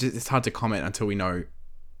guess it's hard to comment until we know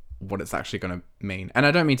what it's actually going to mean. And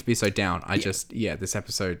I don't mean to be so down. This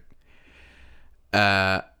episode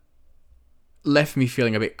left me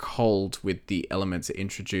feeling a bit cold with the elements it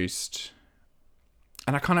introduced.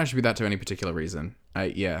 And I can't attribute that to any particular reason.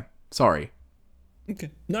 Sorry.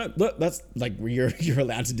 Okay. No, look, that's like, you're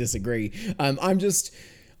allowed to disagree.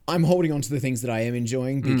 I'm holding on to the things that I am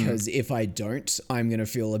enjoying, because if I don't, I'm going to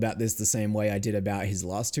feel about this the same way I did about his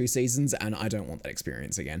last 2 seasons, and I don't want that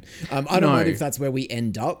experience again. I don't mind if that's where we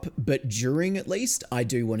end up, but during, at least, I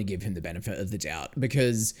do want to give him the benefit of the doubt,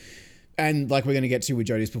 because, and like we're going to get to with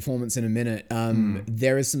Jodie's performance in a minute,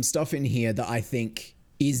 there is some stuff in here that I think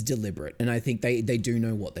is deliberate, and I think they do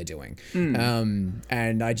know what they're doing.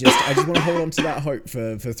 And I just want to hold on to that hope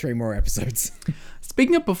for 3 more episodes.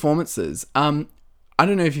 Speaking of performances, I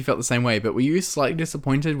don't know if you felt the same way, but were you slightly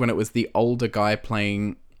disappointed when it was the older guy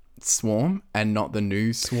playing Swarm and not the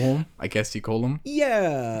new Swarm, I guess you call him?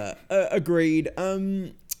 Yeah, agreed.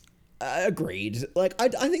 Agreed. Like, I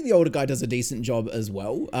think the older guy does a decent job as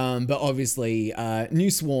well. But obviously, new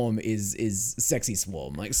Swarm is sexy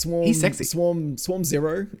Swarm. Like Swarm, he's sexy. Swarm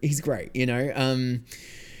Zero, he's great, you know?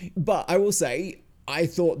 But I will say, I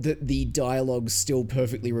thought that the dialogue still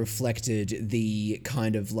perfectly reflected the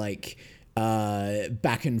kind of like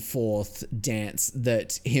back and forth dance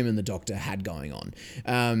that him and the Doctor had going on.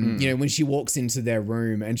 You know, when she walks into their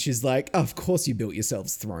room and she's like, oh, "Of course you built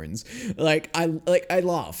yourselves thrones." I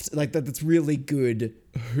laughed. Like that's really good,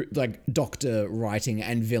 like Doctor writing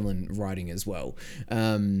and villain writing as well.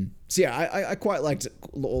 So yeah, I quite liked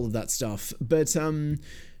all of that stuff. But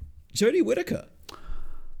Jodie Whittaker.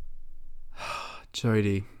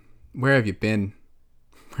 Jodie, where have you been?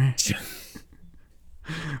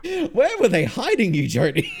 Where were they hiding you,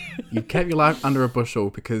 Jodie? You kept your life under a bushel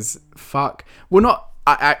because fuck. Well, not.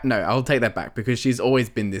 No, I'll take that back, because she's always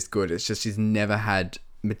been this good. It's just she's never had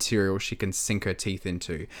material she can sink her teeth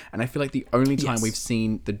into. And I feel like the only time we've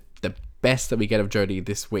seen the best that we get of Jodie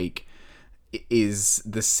this week is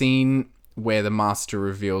the scene where the Master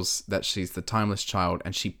reveals that she's the Timeless Child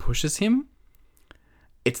and she pushes him.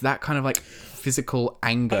 It's that kind of like physical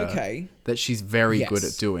anger that she's very good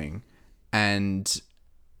at doing. And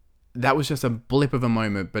that was just a blip of a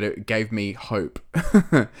moment, but it gave me hope.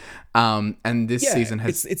 And this season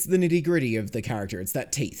has... It's the nitty-gritty of the character. It's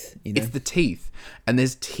that teeth, you know? It's the teeth. And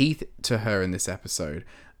there's teeth to her in this episode.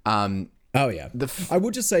 Oh, yeah. I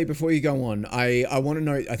would just say, before you go on, I want to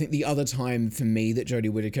note, I think the other time for me that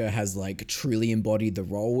Jodie Whittaker has, like, truly embodied the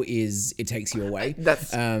role is It Takes You Away.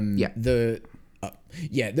 That's...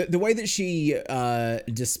 The way that she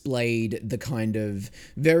displayed the kind of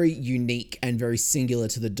very unique and very singular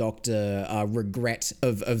to the Doctor regret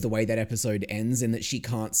of the way that episode ends, in that she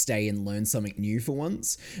can't stay and learn something new for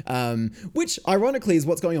once, which ironically is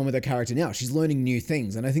what's going on with her character now. She's learning new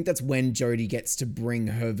things, and I think that's when Jodie gets to bring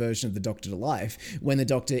her version of the Doctor to life, when the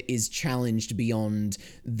Doctor is challenged beyond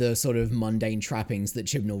the sort of mundane trappings that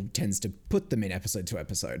Chibnall tends to put them in episode to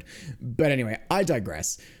episode. But anyway, I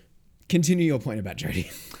digress. Continue your point about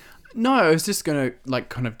Jodie. No, I was just going to like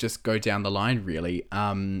kind of just go down the line, really.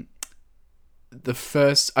 The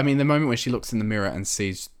moment where she looks in the mirror and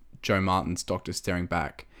sees Joe Martin's Doctor staring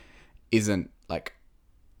back isn't like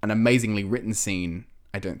an amazingly written scene,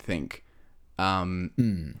 I don't think. But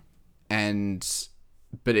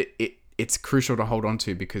it's crucial to hold on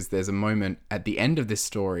to, because there's a moment at the end of this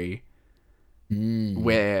story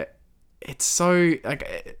where it's so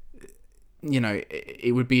like... You know,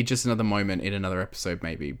 it would be just another moment in another episode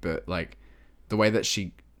maybe, but like the way that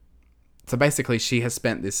so basically she has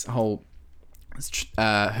spent this whole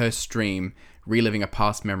her stream reliving a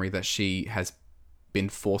past memory that she has been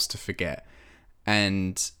forced to forget.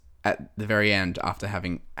 And at the very end, after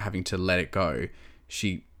having to let it go,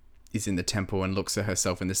 she is in the temple and looks at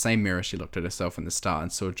herself in the same mirror she looked at herself in the start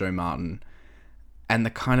and saw Jo Martin. And the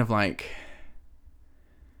kind of like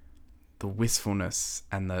the wistfulness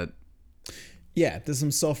and the... Yeah, there's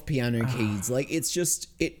some soft piano keys. Like, it's just,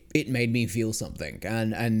 it made me feel something.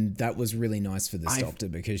 And that was really nice for this Doctor,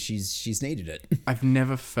 because she's needed it. I've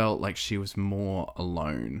never felt like she was more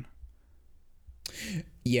alone.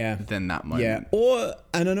 Yeah. Than that moment. Yeah.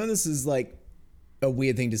 And I know this is like a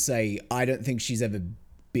weird thing to say. I don't think she's ever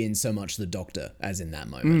been so much the Doctor as in that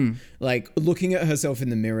moment. Like, looking at herself in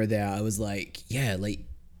the mirror there, I was like, yeah, like,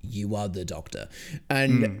 you are the Doctor.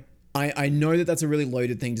 And I know that that's a really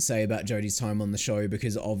loaded thing to say about Jodie's time on the show,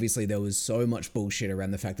 because obviously there was so much bullshit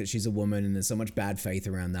around the fact that she's a woman, and there's so much bad faith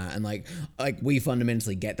around that. And like we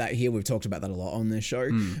fundamentally get that here. We've talked about that a lot on this show.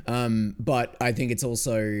 But I think it's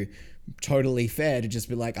also totally fair to just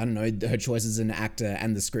be like, I don't know, her choice as an actor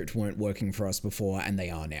and the script weren't working for us before, and they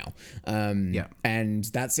are now. And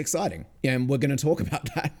that's exciting. Yeah, and we're going to talk about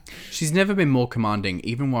that. She's never been more commanding,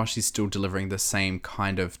 even while she's still delivering the same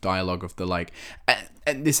kind of dialogue of the like...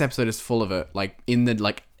 And this episode is full of it, like, in the,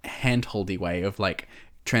 like, hand-holdy way of, like,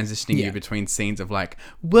 transitioning you between scenes of, like,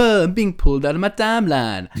 whoa, I'm being pulled out of my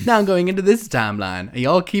timeline. Now I'm going into this timeline. Are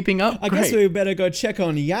y'all keeping up? I guess we better go check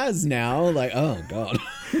on Yaz now. Like, oh, God.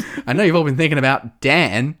 I know you've all been thinking about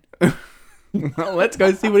Dan. Well, let's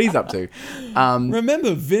go see what he's up to.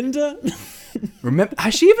 Remember Vinda?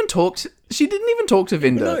 Has she even talked? She didn't even talk to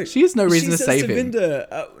Vinda. No, she has no reason to save him.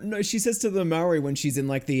 No, she says to the Maori when she's in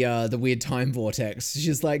like the weird time vortex.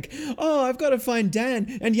 She's like, "Oh, I've got to find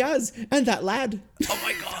Dan and Yaz and that lad." Oh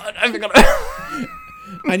my God, I forgot.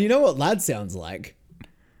 And you know what lad sounds like?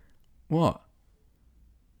 What?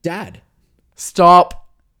 Dad. Stop.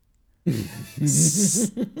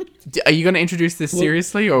 Are you going to introduce this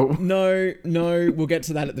seriously, or no? We'll get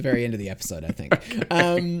to that at the very end of the episode, I think.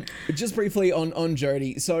 Okay. Just briefly on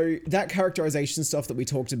Jodie. So that characterization stuff that we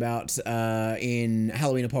talked about in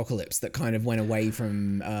Halloween Apocalypse that kind of went away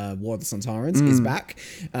from War of the Sontarans is back.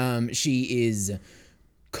 She is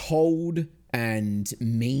cold and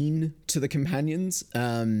mean to the companions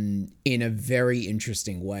in a very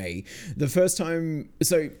interesting way. The first time,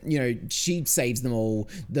 so, you know, she saves them all.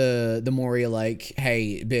 The Maori are like,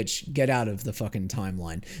 hey, bitch, get out of the fucking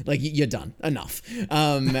timeline. Like, you're done. Enough.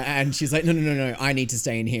 And she's like, no, I need to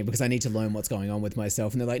stay in here because I need to learn what's going on with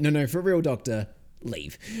myself. And they're like, no, for real, Doctor,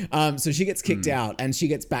 leave. So she gets kicked out, and she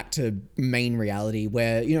gets back to main reality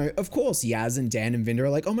where, you know, of course, Yaz and Dan and Vinda are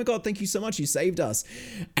like, oh my God, thank you so much, you saved us.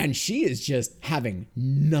 And she is just having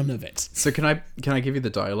none of it. So can I give you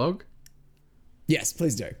the dialogue? Yes,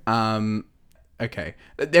 please do. Okay.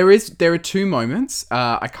 There are two moments.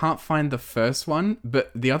 I can't find the first one,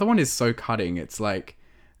 but the other one is so cutting. It's like,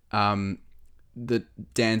 the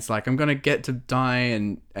Dan's like, I'm gonna get to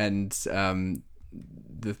die, and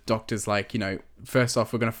the Doctor's like, you know, first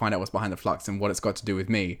off, we're going to find out what's behind the flux and what it's got to do with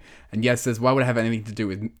me. And Yaz says, why would it have anything to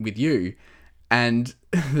do with you? And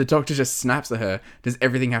the Doctor just snaps at her. Does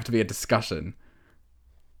everything have to be a discussion?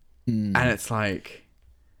 And it's like...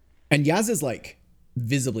 And Yaz is like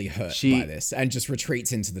visibly hurt by this and just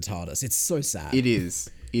retreats into the TARDIS. It's so sad. It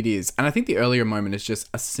is. And I think the earlier moment is just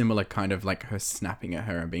a similar kind of like her snapping at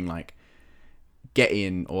her and being like, get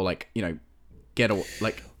in, or like, you know,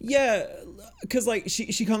 yeah, because like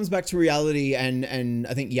she comes back to reality, and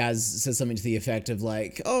I think Yaz says something to the effect of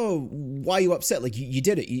like, oh, why are you upset? Like, you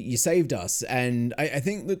did it, you saved us. And I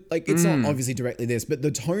think that, like, it's not obviously directly this, but the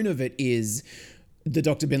tone of it is the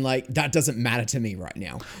Doctor been like, that doesn't matter to me right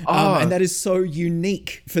now. And that is so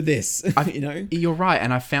unique for this. You know, you're right,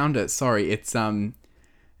 and I found it. Sorry, it's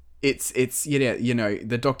yeah, you know,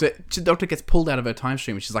 the Doctor gets pulled out of her time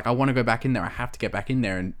stream. She's like, I want to go back in there. I have to get back in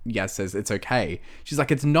there. And Yaz says, it's okay. She's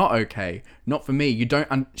like, it's not okay. Not for me.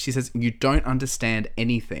 She says, you don't understand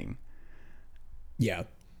anything. Yeah.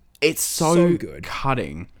 It's so good.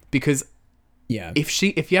 Cutting, because if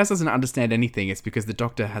Yaz doesn't understand anything, it's because the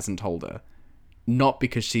Doctor hasn't told her, not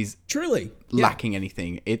because she's truly lacking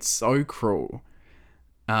anything. It's so cruel.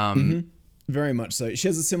 Very much so. She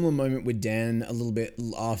has a similar moment with Dan a little bit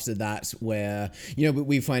after that, where, you know,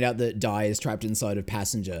 we find out that Di is trapped inside of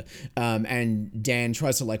Passenger, and Dan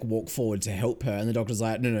tries to like walk forward to help her, and the Doctor's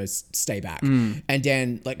like, no, stay back. And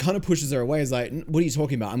Dan like kind of pushes her away. Is like, what are you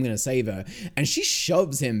talking about? I'm gonna save her. And she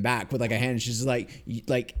shoves him back with like a hand. She's just like,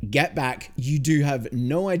 get back. You do have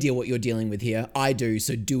no idea what you're dealing with here. I do.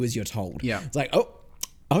 So do as you're told. Yeah. It's like, oh,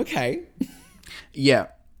 okay. Yeah.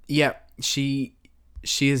 She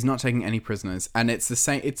she is not taking any prisoners, and it's the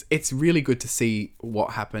same. It's really good to see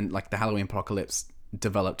what happened, like the Halloween apocalypse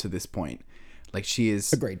develop to this point. Like she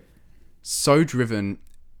is Agreed. so driven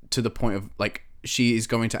to the point of like she is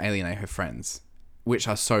going to alienate her friends, which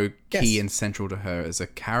are so key Yes. and central to her as a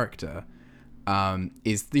character.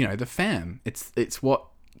 Is the fam? It's what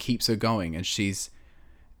keeps her going, and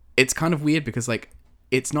it's kind of weird because like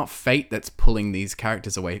it's not fate that's pulling these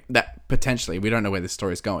characters away. That potentially we don't know where this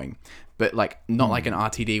story is going, but like not like an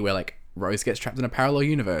RTD where like Rose gets trapped in a parallel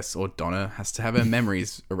universe or Donna has to have her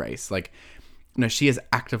memories erased. Like no, she is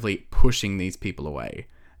actively pushing these people away,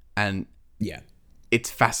 and Yeah. it's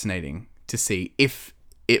fascinating to see if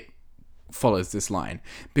it follows this line,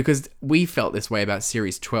 because we felt this way about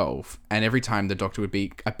series 12, and every time the Doctor would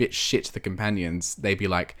be a bit shit to the companions, they'd be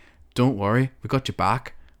like, don't worry, we got your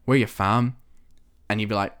back, we're your fam, and you'd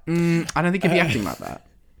be like, I don't think you'd be acting like that.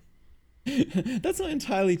 That's not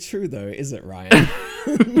entirely true, though, is it, Ryan?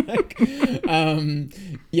 Like,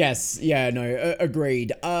 yes, yeah, no,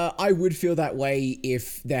 agreed. I would feel that way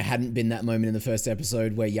if there hadn't been that moment in the first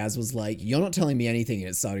episode where Yaz was like, "You're not telling me anything," and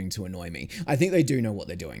it's starting to annoy me. I think they do know what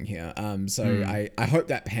they're doing here. So I hope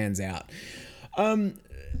that pans out.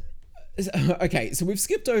 Okay, so we've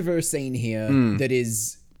skipped over a scene here that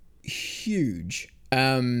is huge.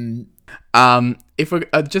 If we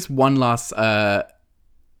just one last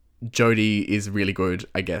Jodie is really good,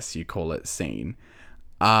 I guess you call it, scene.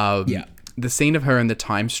 Yeah. The scene of her in the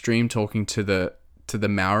time stream talking to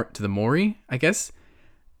the Maury, I guess.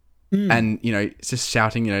 And, it's just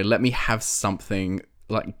shouting, let me have something,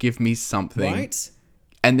 like give me something. Right?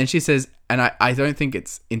 And then she says, and I don't think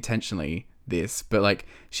it's intentionally this, but like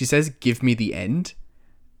she says, give me the end.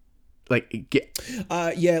 Like,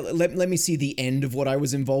 Yeah, let me see the end of what I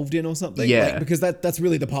was involved in or something. Yeah. Like, because that's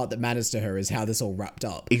really the part that matters to her, is how this all wrapped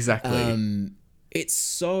up. Exactly. It's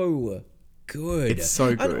so good. It's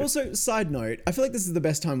so good. And also, side note, I feel like this is the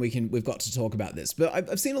best time we've got to talk about this, but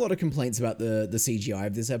I've seen a lot of complaints about the CGI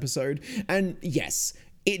of this episode, and yes,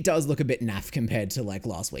 it does look a bit naff compared to like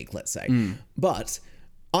last week, let's say. But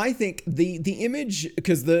I think the image,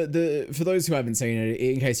 because the for those who haven't seen it,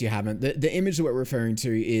 in case you haven't, the image that we're referring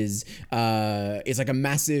to is like a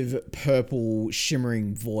massive purple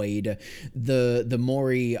shimmering void. The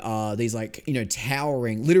Maury are these like,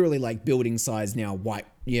 towering, literally like building size now, white,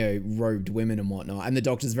 robed women and whatnot, and the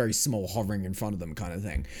Doctor's very small, hovering in front of them, kind of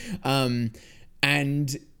thing.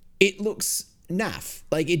 And it looks naff,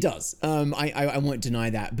 like it does. I won't deny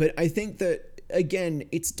that, but I think that, again,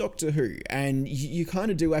 it's Doctor Who, and you kind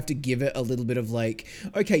of do have to give it a little bit of like,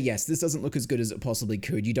 okay, yes, this doesn't look as good as it possibly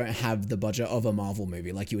could. You don't have the budget of a Marvel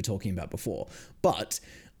movie like you were talking about before, but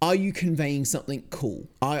are you conveying something cool?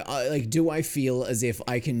 Do I feel as if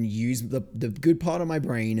I can use the good part of my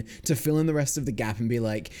brain to fill in the rest of the gap and be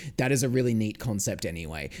like, that is a really neat concept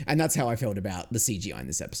anyway? And that's how I felt about the CGI in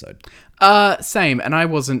this episode. Same, and I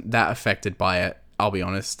wasn't that affected by it. I'll be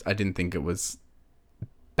honest. I didn't think it was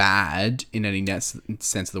bad in any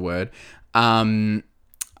sense of the word. I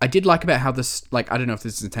did like about how this, like, I don't know if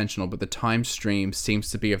this is intentional, but the time stream seems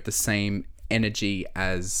to be of the same energy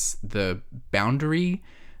as the boundary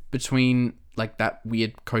between like that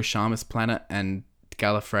weird Koshamas planet and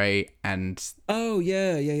Gallifrey and Oh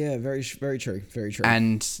yeah, very true, very true.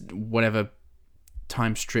 And whatever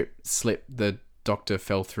time slip the Doctor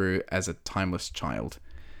fell through as a timeless child.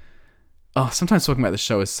 Oh, sometimes talking about the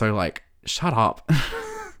show is so like, shut up.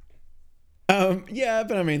 Yeah,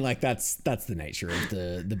 but I mean, like, that's the nature of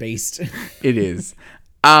the beast. It is.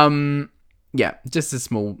 Yeah, just a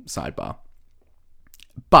small sidebar.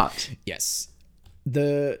 But yes.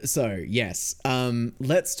 Let's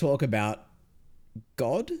talk about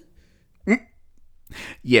God.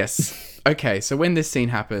 Yes. Okay, so when this scene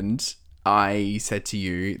happened, I said to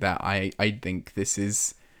you that I think this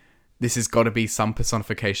has got to be some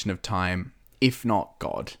personification of time, if not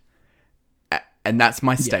God. And that's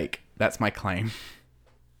my stake. Yeah. That's my claim.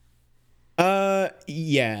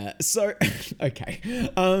 Yeah. So, okay.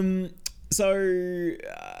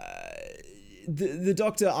 The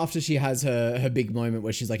Doctor, after she has her big moment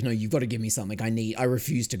where she's like, no, you've got to give me something. I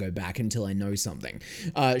refuse to go back until I know something.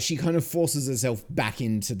 She kind of forces herself back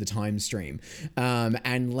into the time stream,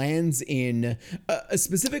 and lands in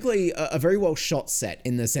specifically a very well shot set,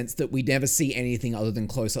 in the sense that we never see anything other than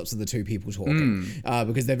close-ups of the two people talking,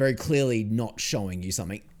 because they're very clearly not showing you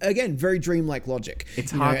something. Again, very dreamlike logic.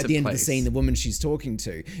 It's hard to at the end place. of the scene, the woman she's talking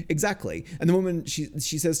to, exactly, and the woman she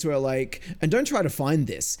says to her like, and don't try to find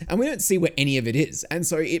this, and we don't see where any of it is, and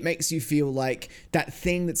so it makes you feel like that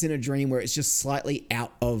thing that's in a dream where it's just slightly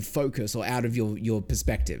out of focus or out of your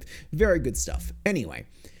perspective. Very good stuff. Anyway,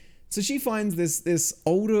 So she finds this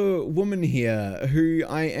older woman here who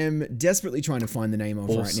I am desperately trying to find the name of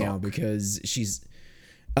right now because she's.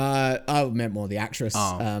 I meant more the actress.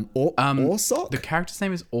 Orsoc. The character's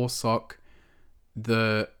name is Orsoc.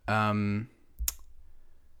 I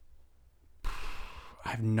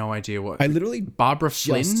have no idea what. I literally Barbara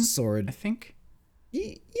Flynn. saw it. I think.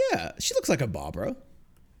 Yeah, she looks like a Barbara.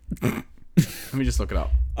 Let me just look it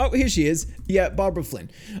up. Oh, here she is. Yeah, Barbara Flynn.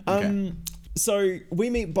 Okay. So we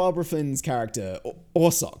meet Barbara Flynn's character,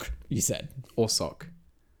 Orsoc. You said Orsoc.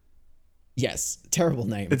 Yes, terrible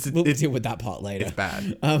name. We'll deal with that part later. It's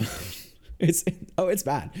bad. It's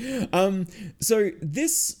bad. So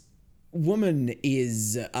this woman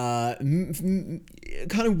is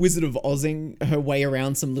kind of Wizard of Ozing her way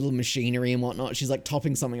around some little machinery and whatnot. She's like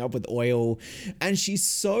topping something up with oil, and she's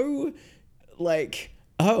so like,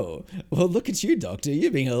 oh, well, look at you, Doctor.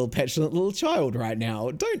 You're being a little petulant little child right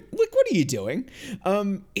now. Don't look. What are you doing?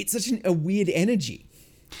 It's such a weird energy.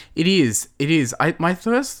 It is. My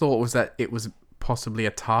first thought was that it was possibly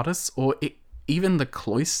a TARDIS, or even the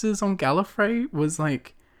cloisters on Gallifrey was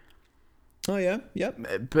like. Oh yeah, yep.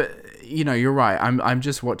 But you're right. I'm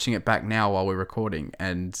just watching it back now while we're recording,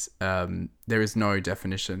 and there is no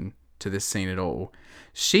definition to this scene at all.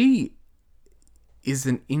 She is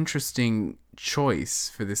an interesting choice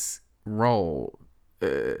for this role.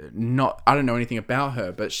 I don't know anything about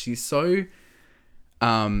her, but she's so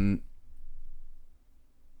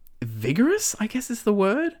vigorous, I guess is the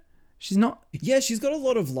word. She's not. Yeah, she's got a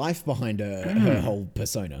lot of life behind her whole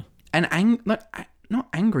persona. And not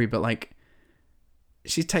angry, but like.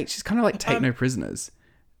 She's kind of like take no prisoners.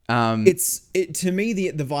 To me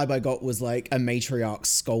the vibe I got was like a matriarch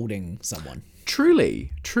scolding someone.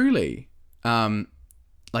 Truly,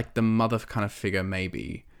 like the mother kind of figure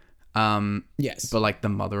maybe. Yes, but like the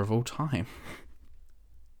mother of all time.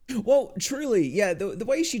 Well, truly, yeah. The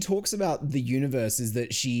way she talks about the universe is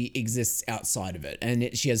that she exists outside of it,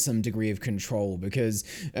 and she has some degree of control because,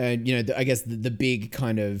 I guess the big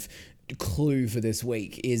kind of clue for this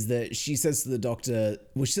week is that she says to the Doctor,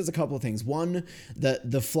 well, she says a couple of things. One,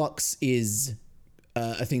 that the flux is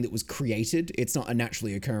a thing that was created. It's not a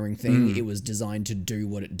naturally occurring thing. It was designed to do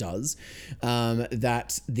what it does.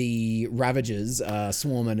 That the Ravagers,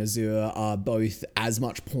 Swarm and Azure, are both as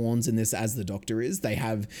much pawns in this as the Doctor is. They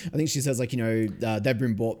have, I think she says, like, they've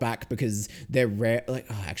been brought back because they're rare. Like,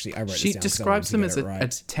 actually, I wrote this down. She describes them as a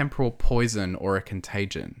temporal poison or a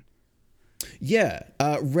contagion. Yeah,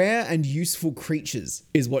 rare and useful creatures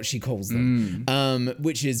is what she calls them,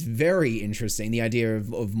 which is very interesting. The idea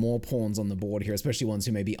of more pawns on the board here, especially ones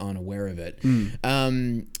who maybe aren't aware of it.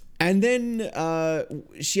 And then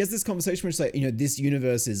she has this conversation where she's like, this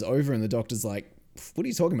universe is over, and the Doctor's like, what are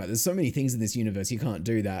you talking about? There's so many things in this universe. You can't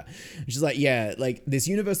do that. And she's like, yeah, like this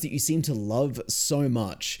universe that you seem to love so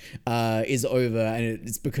much is over, and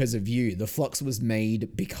it's because of you. The flux was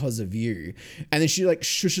made because of you. And then she like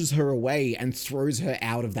shushes her away and throws her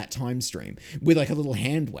out of that time stream with like a little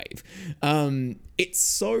hand wave. It's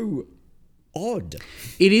so odd.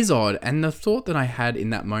 It is odd. And the thought that I had in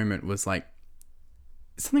that moment was like,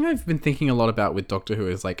 something I've been thinking a lot about with Doctor Who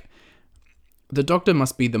is like, the Doctor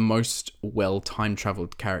must be the most well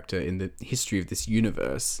time-traveled character in the history of this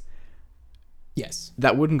universe. Yes.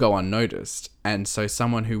 That wouldn't go unnoticed. And so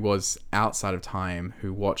someone who was outside of time,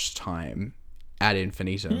 who watched time ad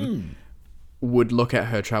infinitum, would look at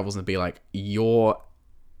her travels and be like, you're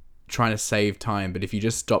trying to save time, but if you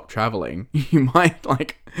just stop traveling, you might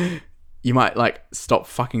stop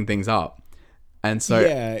fucking things up. And so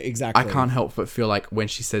yeah, exactly. I can't help but feel like when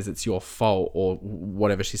she says it's your fault or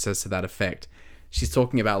whatever she says to that effect, she's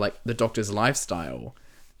talking about like the Doctor's lifestyle.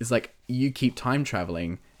 It's like, you keep time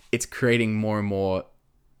traveling, it's creating more and more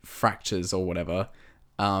fractures or whatever.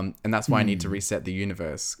 And that's why I need to reset the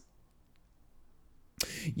universe.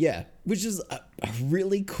 Yeah, which is a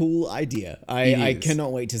really cool idea. I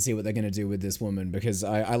cannot wait to see what they're going to do with this woman because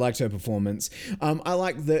I liked her performance. I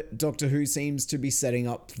like that Doctor Who seems to be setting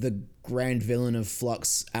up the grand villain of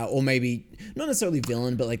Flux, or maybe not necessarily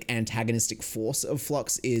villain, but like antagonistic force of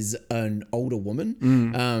Flux is an older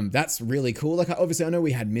woman. That's really cool. Like, obviously, I know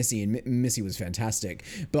we had Missy, and Missy was fantastic,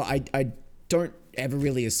 but I don't ever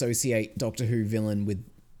really associate Doctor Who villain with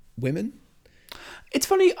women. It's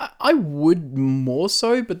funny, I would more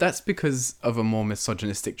so, but that's because of a more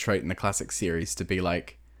misogynistic trait in the classic series to be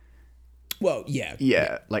like... Well, yeah.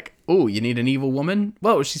 Yeah, like, oh, you need an evil woman?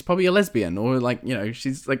 Well, she's probably a lesbian, or like,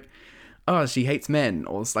 she's like, oh, she hates men,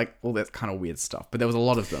 or it's like all that kind of weird stuff. But there was a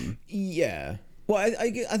lot of them. Yeah. Well,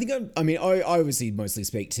 I think I obviously mostly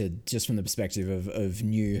speak to just from the perspective of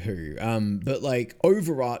New Who, but like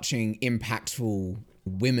overarching impactful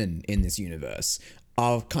women in this universe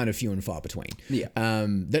are kind of few and far between. Yeah.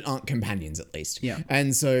 That aren't companions, at least. Yeah.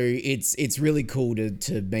 And so it's really cool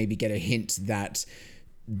to maybe get a hint that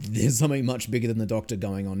there's something much bigger than the Doctor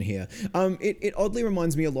going on here. It oddly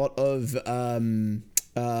reminds me a lot of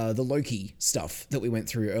the Loki stuff that we went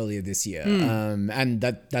through earlier this year. And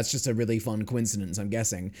that's just a really fun coincidence, I'm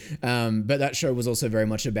guessing. But that show was also very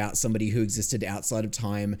much about somebody who existed outside of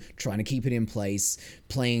time, trying to keep it in place,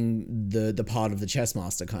 playing the part of the chess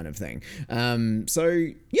master kind of thing. So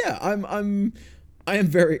yeah, I am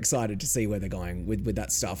very excited to see where they're going with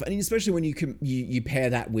that stuff, and especially when you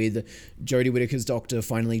pair that with Jodie Whittaker's Doctor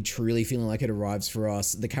finally truly feeling like it arrives for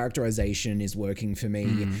us. The characterization is working for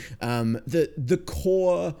me. The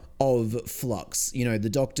core of Flux, the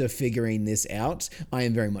Doctor figuring this out, I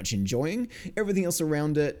am very much enjoying. Everything else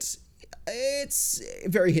around it, it's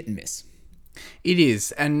very hit and miss. It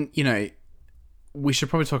is, and we should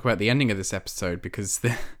probably talk about the ending of this episode because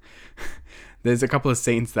there's a couple of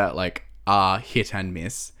scenes that are hit and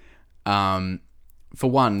miss. For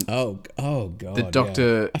one, oh god, the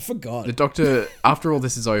Doctor, I forgot. The Doctor, after all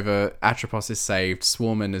this is over, Atropos is saved,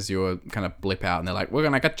 Swarman is your kind of blip out, and they're like, we're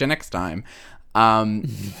gonna get you next time.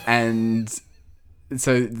 And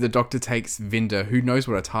so the Doctor takes Vinda, who knows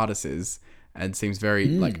what a TARDIS is, and seems very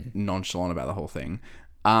nonchalant about the whole thing.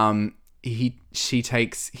 She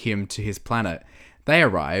takes him to his planet. They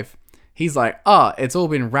arrive. He's like, it's all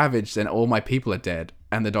been ravaged and all my people are dead.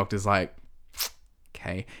 And the Doctor's like,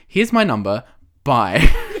 okay, here's my number. Bye.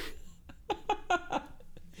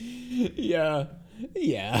 Yeah.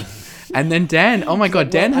 And then Dan, oh my God,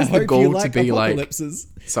 Dan has the goal to be apocalypses.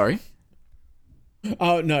 Sorry?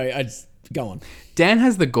 Oh, no, go on. Dan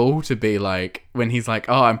has the goal to be like, when he's like,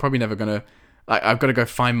 I'm probably never going to, I've got to go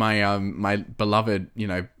find my my beloved,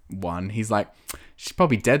 one. He's like, she's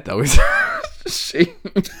probably dead though, isn't she?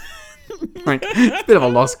 It's a bit of a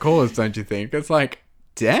lost cause, don't you think? It's like,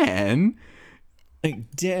 Dan?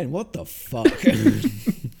 Dan, what the fuck?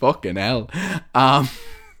 Fucking hell.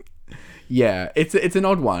 Yeah, it's an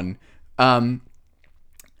odd one. And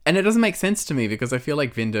it doesn't make sense to me because I feel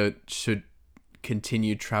like Vinda should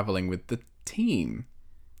continue traveling with the team.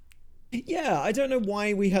 Yeah, I don't know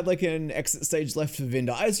why we had an exit stage left for Vinda.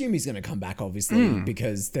 I assume he's going to come back, obviously,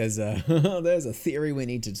 because there's a there's a theory we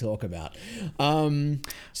need to talk about.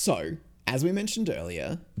 So, as we mentioned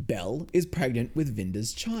earlier, Bel is pregnant with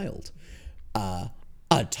Vinda's child. A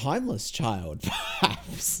timeless child,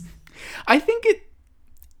 perhaps. I think it...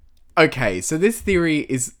 Okay, so this theory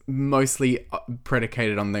is mostly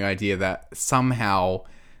predicated on the idea that somehow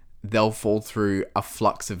they'll fall through a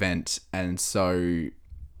flux event, and so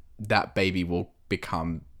that baby will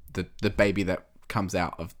become the baby that comes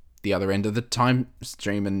out of the other end of the time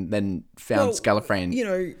stream and then found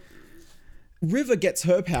Gallifreyan. River gets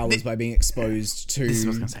her powers by being exposed to This is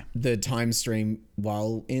what I was gonna say. the time stream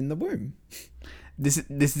while in the womb. This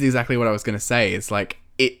is exactly what I was going to say. It's like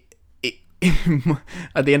it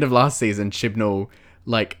at the end of last season, Chibnall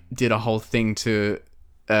did a whole thing to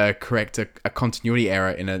correct a continuity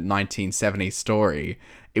error in a 1970s story.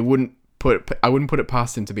 I wouldn't put it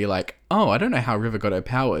past him to be like, I don't know how River got her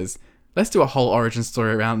powers. Let's do a whole origin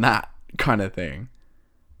story around that kind of thing.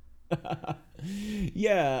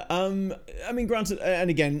 Yeah, I mean, granted,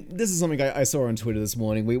 and again, this is something I saw on Twitter this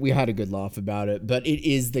morning. We had a good laugh about it, but it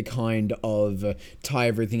is the kind of tie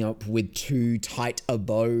everything up with too tight a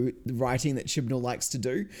bow writing that Chibnall likes to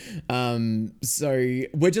do. So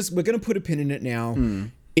we're going to put a pin in it now.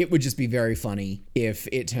 It would just be very funny if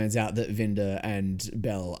it turns out that Vinda and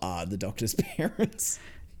Bel are the Doctor's parents.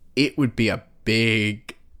 It would be a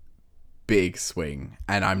big swing,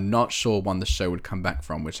 and I'm not sure one the show would come back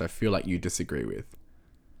from, which I feel like you disagree with.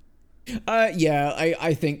 Yeah,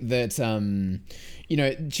 I think that,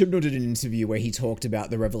 Chibnall did an interview where he talked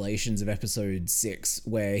about the revelations of episode 6,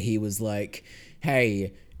 where he was like,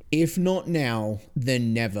 hey, if not now,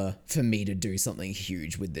 then never for me to do something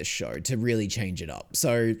huge with this show, to really change it up.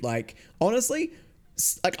 So, honestly,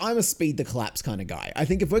 I'm a speed the collapse kind of guy. I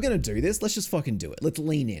think if we're going to do this, let's just fucking do it. Let's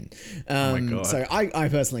lean in. Oh my God. So I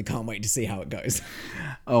personally can't wait to see how it goes.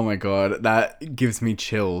 Oh my God, that gives me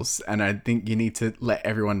chills. And I think you need to let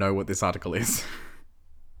everyone know what this article is.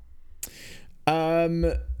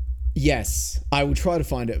 Yes, I will try to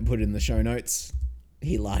find it and put it in the show notes.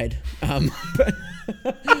 He lied.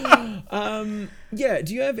 Yeah,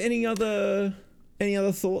 do you have any other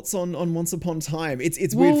thoughts on Once Upon a Time?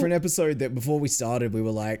 It's weird for an episode that before we started, we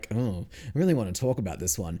were like, I really want to talk about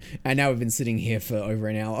this one. And now we've been sitting here for over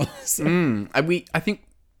an hour. So. I think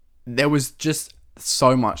there was just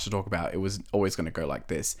so much to talk about. It was always going to go like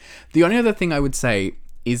this. The only other thing I would say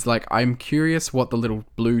is I'm curious what the little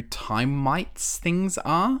blue time mites things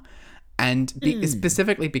are. And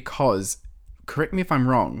specifically because, correct me if I'm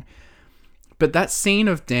wrong, but that scene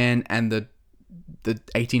of Dan and the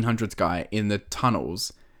 1800s guy in the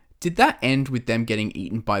tunnels, did that end with them getting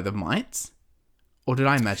eaten by the mites? Or did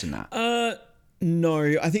I imagine that? No,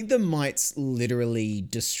 I think the mites literally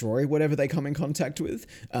destroy whatever they come in contact with.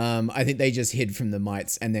 I think they just hid from the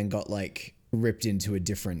mites and then got like ripped into a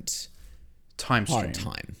different Time part stream.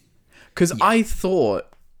 of time. Because I thought,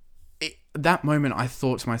 that moment I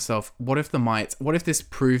thought to myself, what if this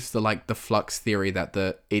proves the flux theory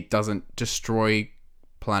that it doesn't destroy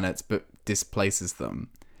planets but displaces them?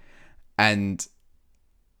 And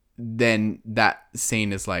then that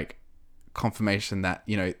scene is like confirmation that,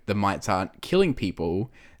 the mites aren't killing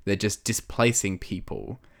people, they're just displacing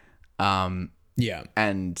people. Yeah.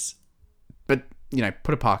 But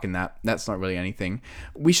put a park in that. That's not really anything.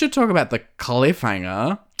 We should talk about the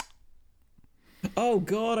cliffhanger. Oh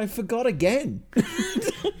god, I forgot again.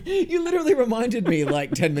 You literally reminded me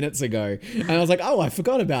like 10 minutes ago. And I was like, oh, I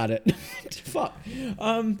forgot about it. Fuck.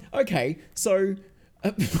 Okay, so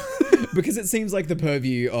because it seems like the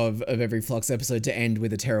purview of every Flux episode to end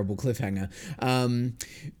with a terrible cliffhanger. In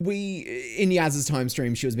Yaz's time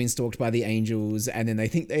stream, she was being stalked by the angels, and then they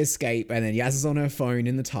think they escape, and then Yaz is on her phone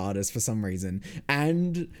in the TARDIS for some reason,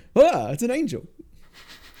 and it's an angel.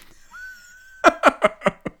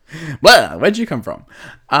 Well, where'd you come from?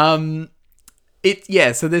 So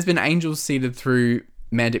there's been angels seeded through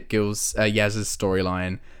Mandip Gill's Yaz's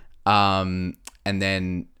storyline, and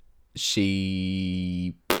then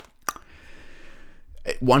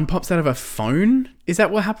one pops out of a phone. Is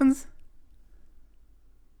that what happens?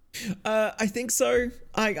 I think so.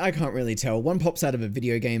 I can't really tell. One pops out of a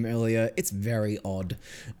video game earlier. It's very odd.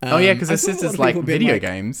 Because it says like video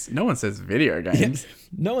games. No one says video games. Yeah,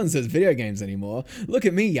 no one says video games anymore. Look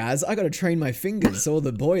at me, Yaz. I got to train my fingers so all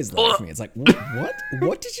the boys like me. It's like, what?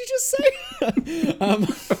 What did you just say?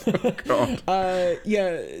 God. I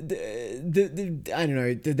don't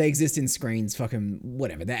know. They exist in screens. Fucking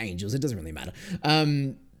whatever. They're angels. It doesn't really matter.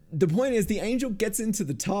 The point is, the angel gets into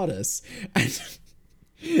the TARDIS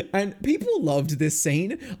and people loved this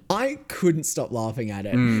scene. I couldn't stop laughing at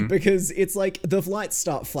it because it's like the lights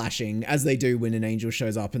start flashing as they do when an angel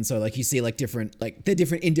shows up. And so like you see like they're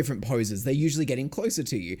different in different poses. They're usually getting closer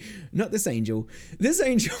to you. Not this angel. This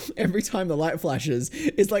angel, every time the light flashes,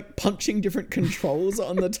 is like punching different controls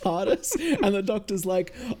on the TARDIS. And the Doctor's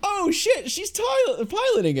like, oh shit, she's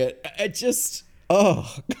piloting it. It just,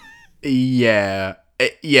 Yeah.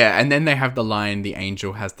 And then they have the line, the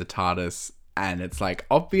angel has the TARDIS. And it's like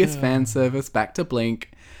obvious fan service back to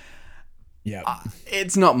Blink. Yeah.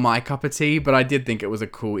 It's not my cup of tea, but I did think it was a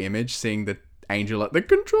cool image seeing the angel at the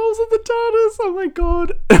controls of the TARDIS. Oh my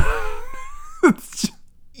god.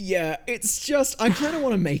 Yeah, it's just, I kind of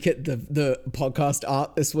want to make it the podcast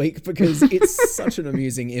art this week because it's such an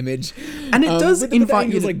amusing image. And it does invite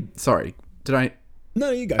you to... Sorry, did I...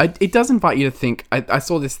 No, you go. It does invite you to think... I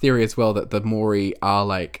saw this theory as well that the Mori are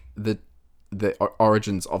like the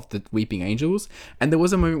origins of the Weeping Angels, and there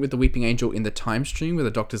was a moment with the Weeping Angel in the time stream where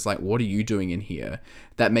the Doctor's like, what are you doing in here?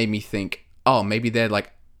 That made me think, oh, maybe they're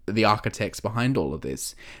like the architects behind all of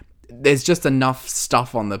this. There's just enough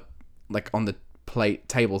stuff on the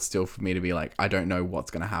table still for me to be like, I don't know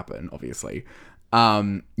what's going to happen, obviously.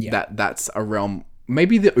 That's a realm,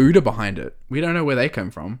 maybe the Ood are behind it. We don't know where they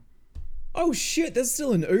come from. Oh shit, there's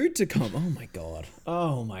still an Ood to come. Oh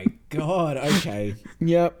my god. Okay.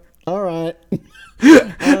 Yep. All right.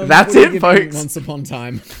 That's it, folks. Once upon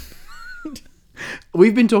time.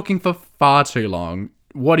 We've been talking for far too long.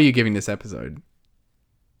 What are you giving this episode?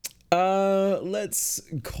 Let's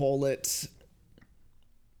call it...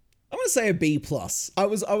 I'm going to say a B+. I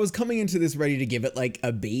was coming into this ready to give it like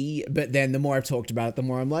a B, but then the more I've talked about it, the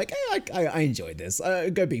more I'm like, I enjoyed this.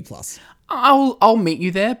 Go B+. I'll meet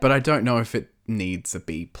you there, but I don't know if it needs a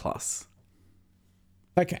B+.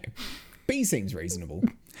 Okay. B seems reasonable.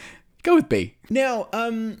 Go with B. Now,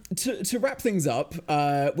 to wrap things up,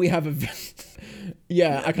 we have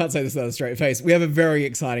I can't say this without a straight face. We have a very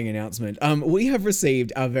exciting announcement. We have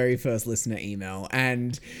received our very first listener email,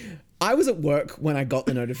 and I was at work when I got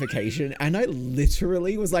the notification, and I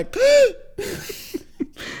literally was like,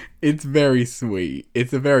 It's very sweet.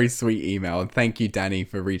 It's a very sweet email, and thank you, Danny,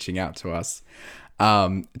 for reaching out to us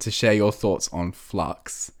to share your thoughts on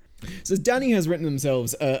Flux. So Danny has written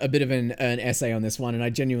themselves a bit of an essay on this one, and I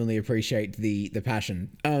genuinely appreciate the passion.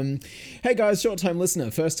 Hey guys, short-time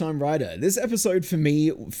listener, first-time writer. This episode for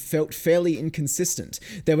me felt fairly inconsistent.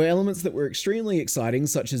 There were elements that were extremely exciting,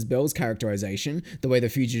 such as Belle's characterization, the way the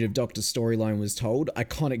Fugitive Doctor storyline was told,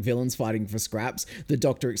 iconic villains fighting for scraps, the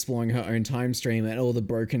Doctor exploring her own time stream, and all the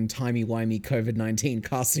broken, timey-wimey COVID-19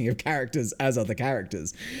 casting of characters as other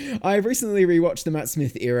characters. I recently rewatched the Matt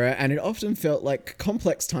Smith era, and it often felt like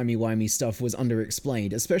complex timey-wimey stuff was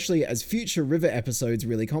underexplained, especially as future River episodes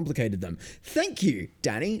really complicated them. Thank you,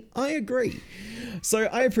 Danny. I agree. So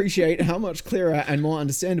I appreciate how much clearer and more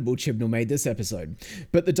understandable Chibnall made this episode,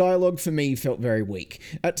 but the dialogue for me felt very weak.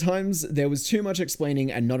 At times, there was too much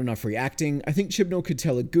explaining and not enough reacting. I think Chibnall could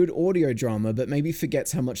tell a good audio drama, but maybe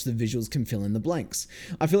forgets how much the visuals can fill in the blanks.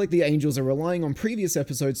 I feel like the Angels are relying on previous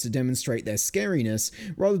episodes to demonstrate their scariness,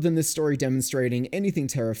 rather than this story demonstrating anything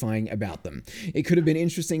terrifying about them. It could have been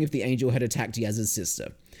interesting if the Angel had attacked Yaz's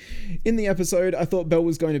sister. In the episode, I thought Belle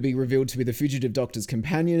was going to be revealed to be the Fugitive Doctor's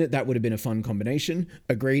companion. That would have been a fun combination.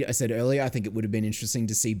 Agreed, I said earlier, I think it would have been interesting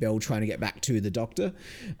to see Belle trying to get back to the Doctor.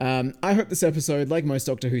 I hope this episode, like most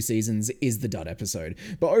Doctor Who seasons, is the dud episode.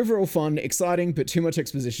 But overall fun, exciting, but too much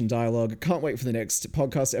exposition dialogue. Can't wait for the next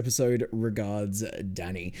podcast episode. Regards,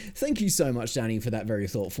 Danny. Thank you so much, Danny, for that very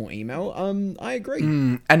thoughtful email. I agree.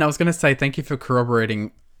 And I was going to say thank you for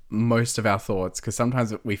corroborating most of our thoughts, because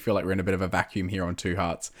sometimes we feel like we're in a bit of a vacuum here on Two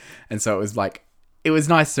Hearts, and so it was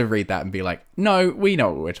nice to read that and be like, no, we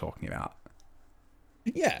know what we're talking about.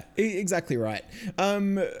 Yeah, exactly right.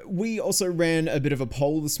 We also ran a bit of a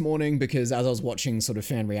poll this morning because as I was watching sort of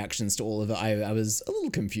fan reactions to all of it, I was a little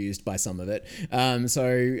confused by some of it.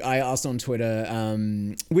 So I asked on Twitter,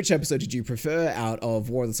 which episode did you prefer out of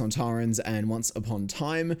War of the Sontarans and Once Upon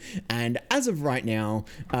Time? And as of right now,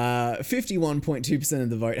 51.2% of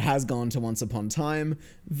the vote has gone to Once Upon Time.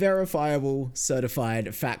 Verifiable,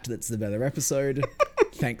 certified fact that's the better episode.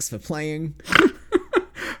 Thanks for playing.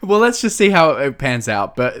 Well, let's just see how it pans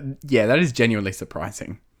out. But yeah, that is genuinely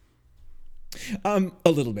surprising. A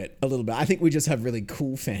little bit. I think we just have really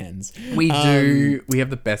cool fans. We do. We have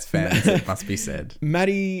the best fans, it must be said.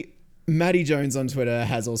 Maddie Jones on Twitter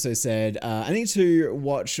has also said, I need to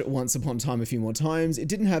watch Once Upon a Time a few more times. It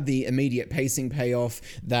didn't have the immediate pacing payoff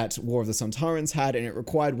that War of the Sontarans had, and it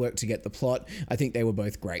required work to get the plot. I think they were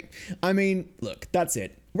both great. I mean, look, that's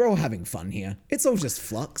it. We're all having fun here. It's all just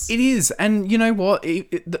flux. It is. And you know what?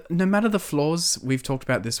 No matter the flaws we've talked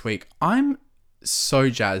about this week, I'm so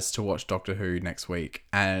jazzed to watch Doctor Who next week.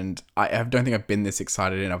 And I don't think I've been this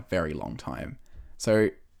excited in a very long time.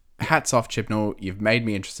 So hats off, Chibnall. You've made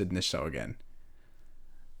me interested in this show again.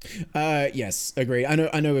 Yes, agree. I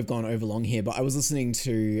know we've gone over long here, but I was listening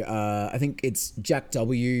to, I think it's Jack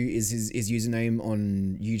W is his username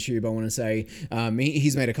on YouTube, I want to say.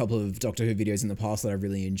 He's made a couple of Doctor Who videos in the past that I've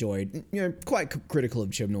really enjoyed. You know, quite critical of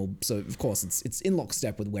Chibnall, so of course it's in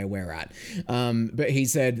lockstep with where we're at. But he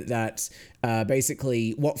said that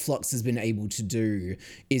basically what Flux has been able to do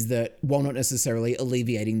is that while not necessarily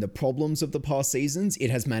alleviating the problems of the past seasons, it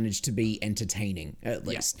has managed to be entertaining, at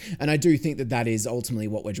least. Yeah. And I do think that is ultimately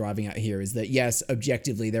what we're driving at here, is that yes,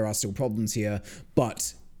 objectively there are still problems here,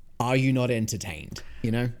 but are you not entertained, you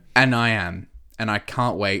know? And I am, and I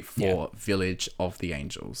can't wait for Village of the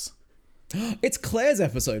Angels. It's Claire's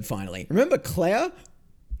episode finally. Remember Claire?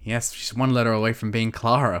 Yes, she's one letter away from being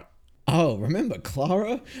Clara. Oh, remember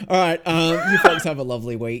Clara? All right, you folks have a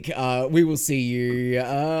lovely week. We will see you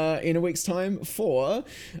in a week's time for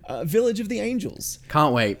Village of the Angels.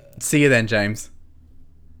 Can't wait. See you then, James.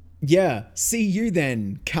 Yeah, see you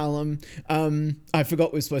then, Callum. I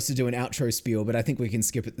forgot we were supposed to do an outro spiel, but I think we can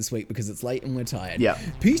skip it this week because it's late and we're tired. Yeah.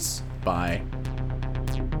 Peace. Bye.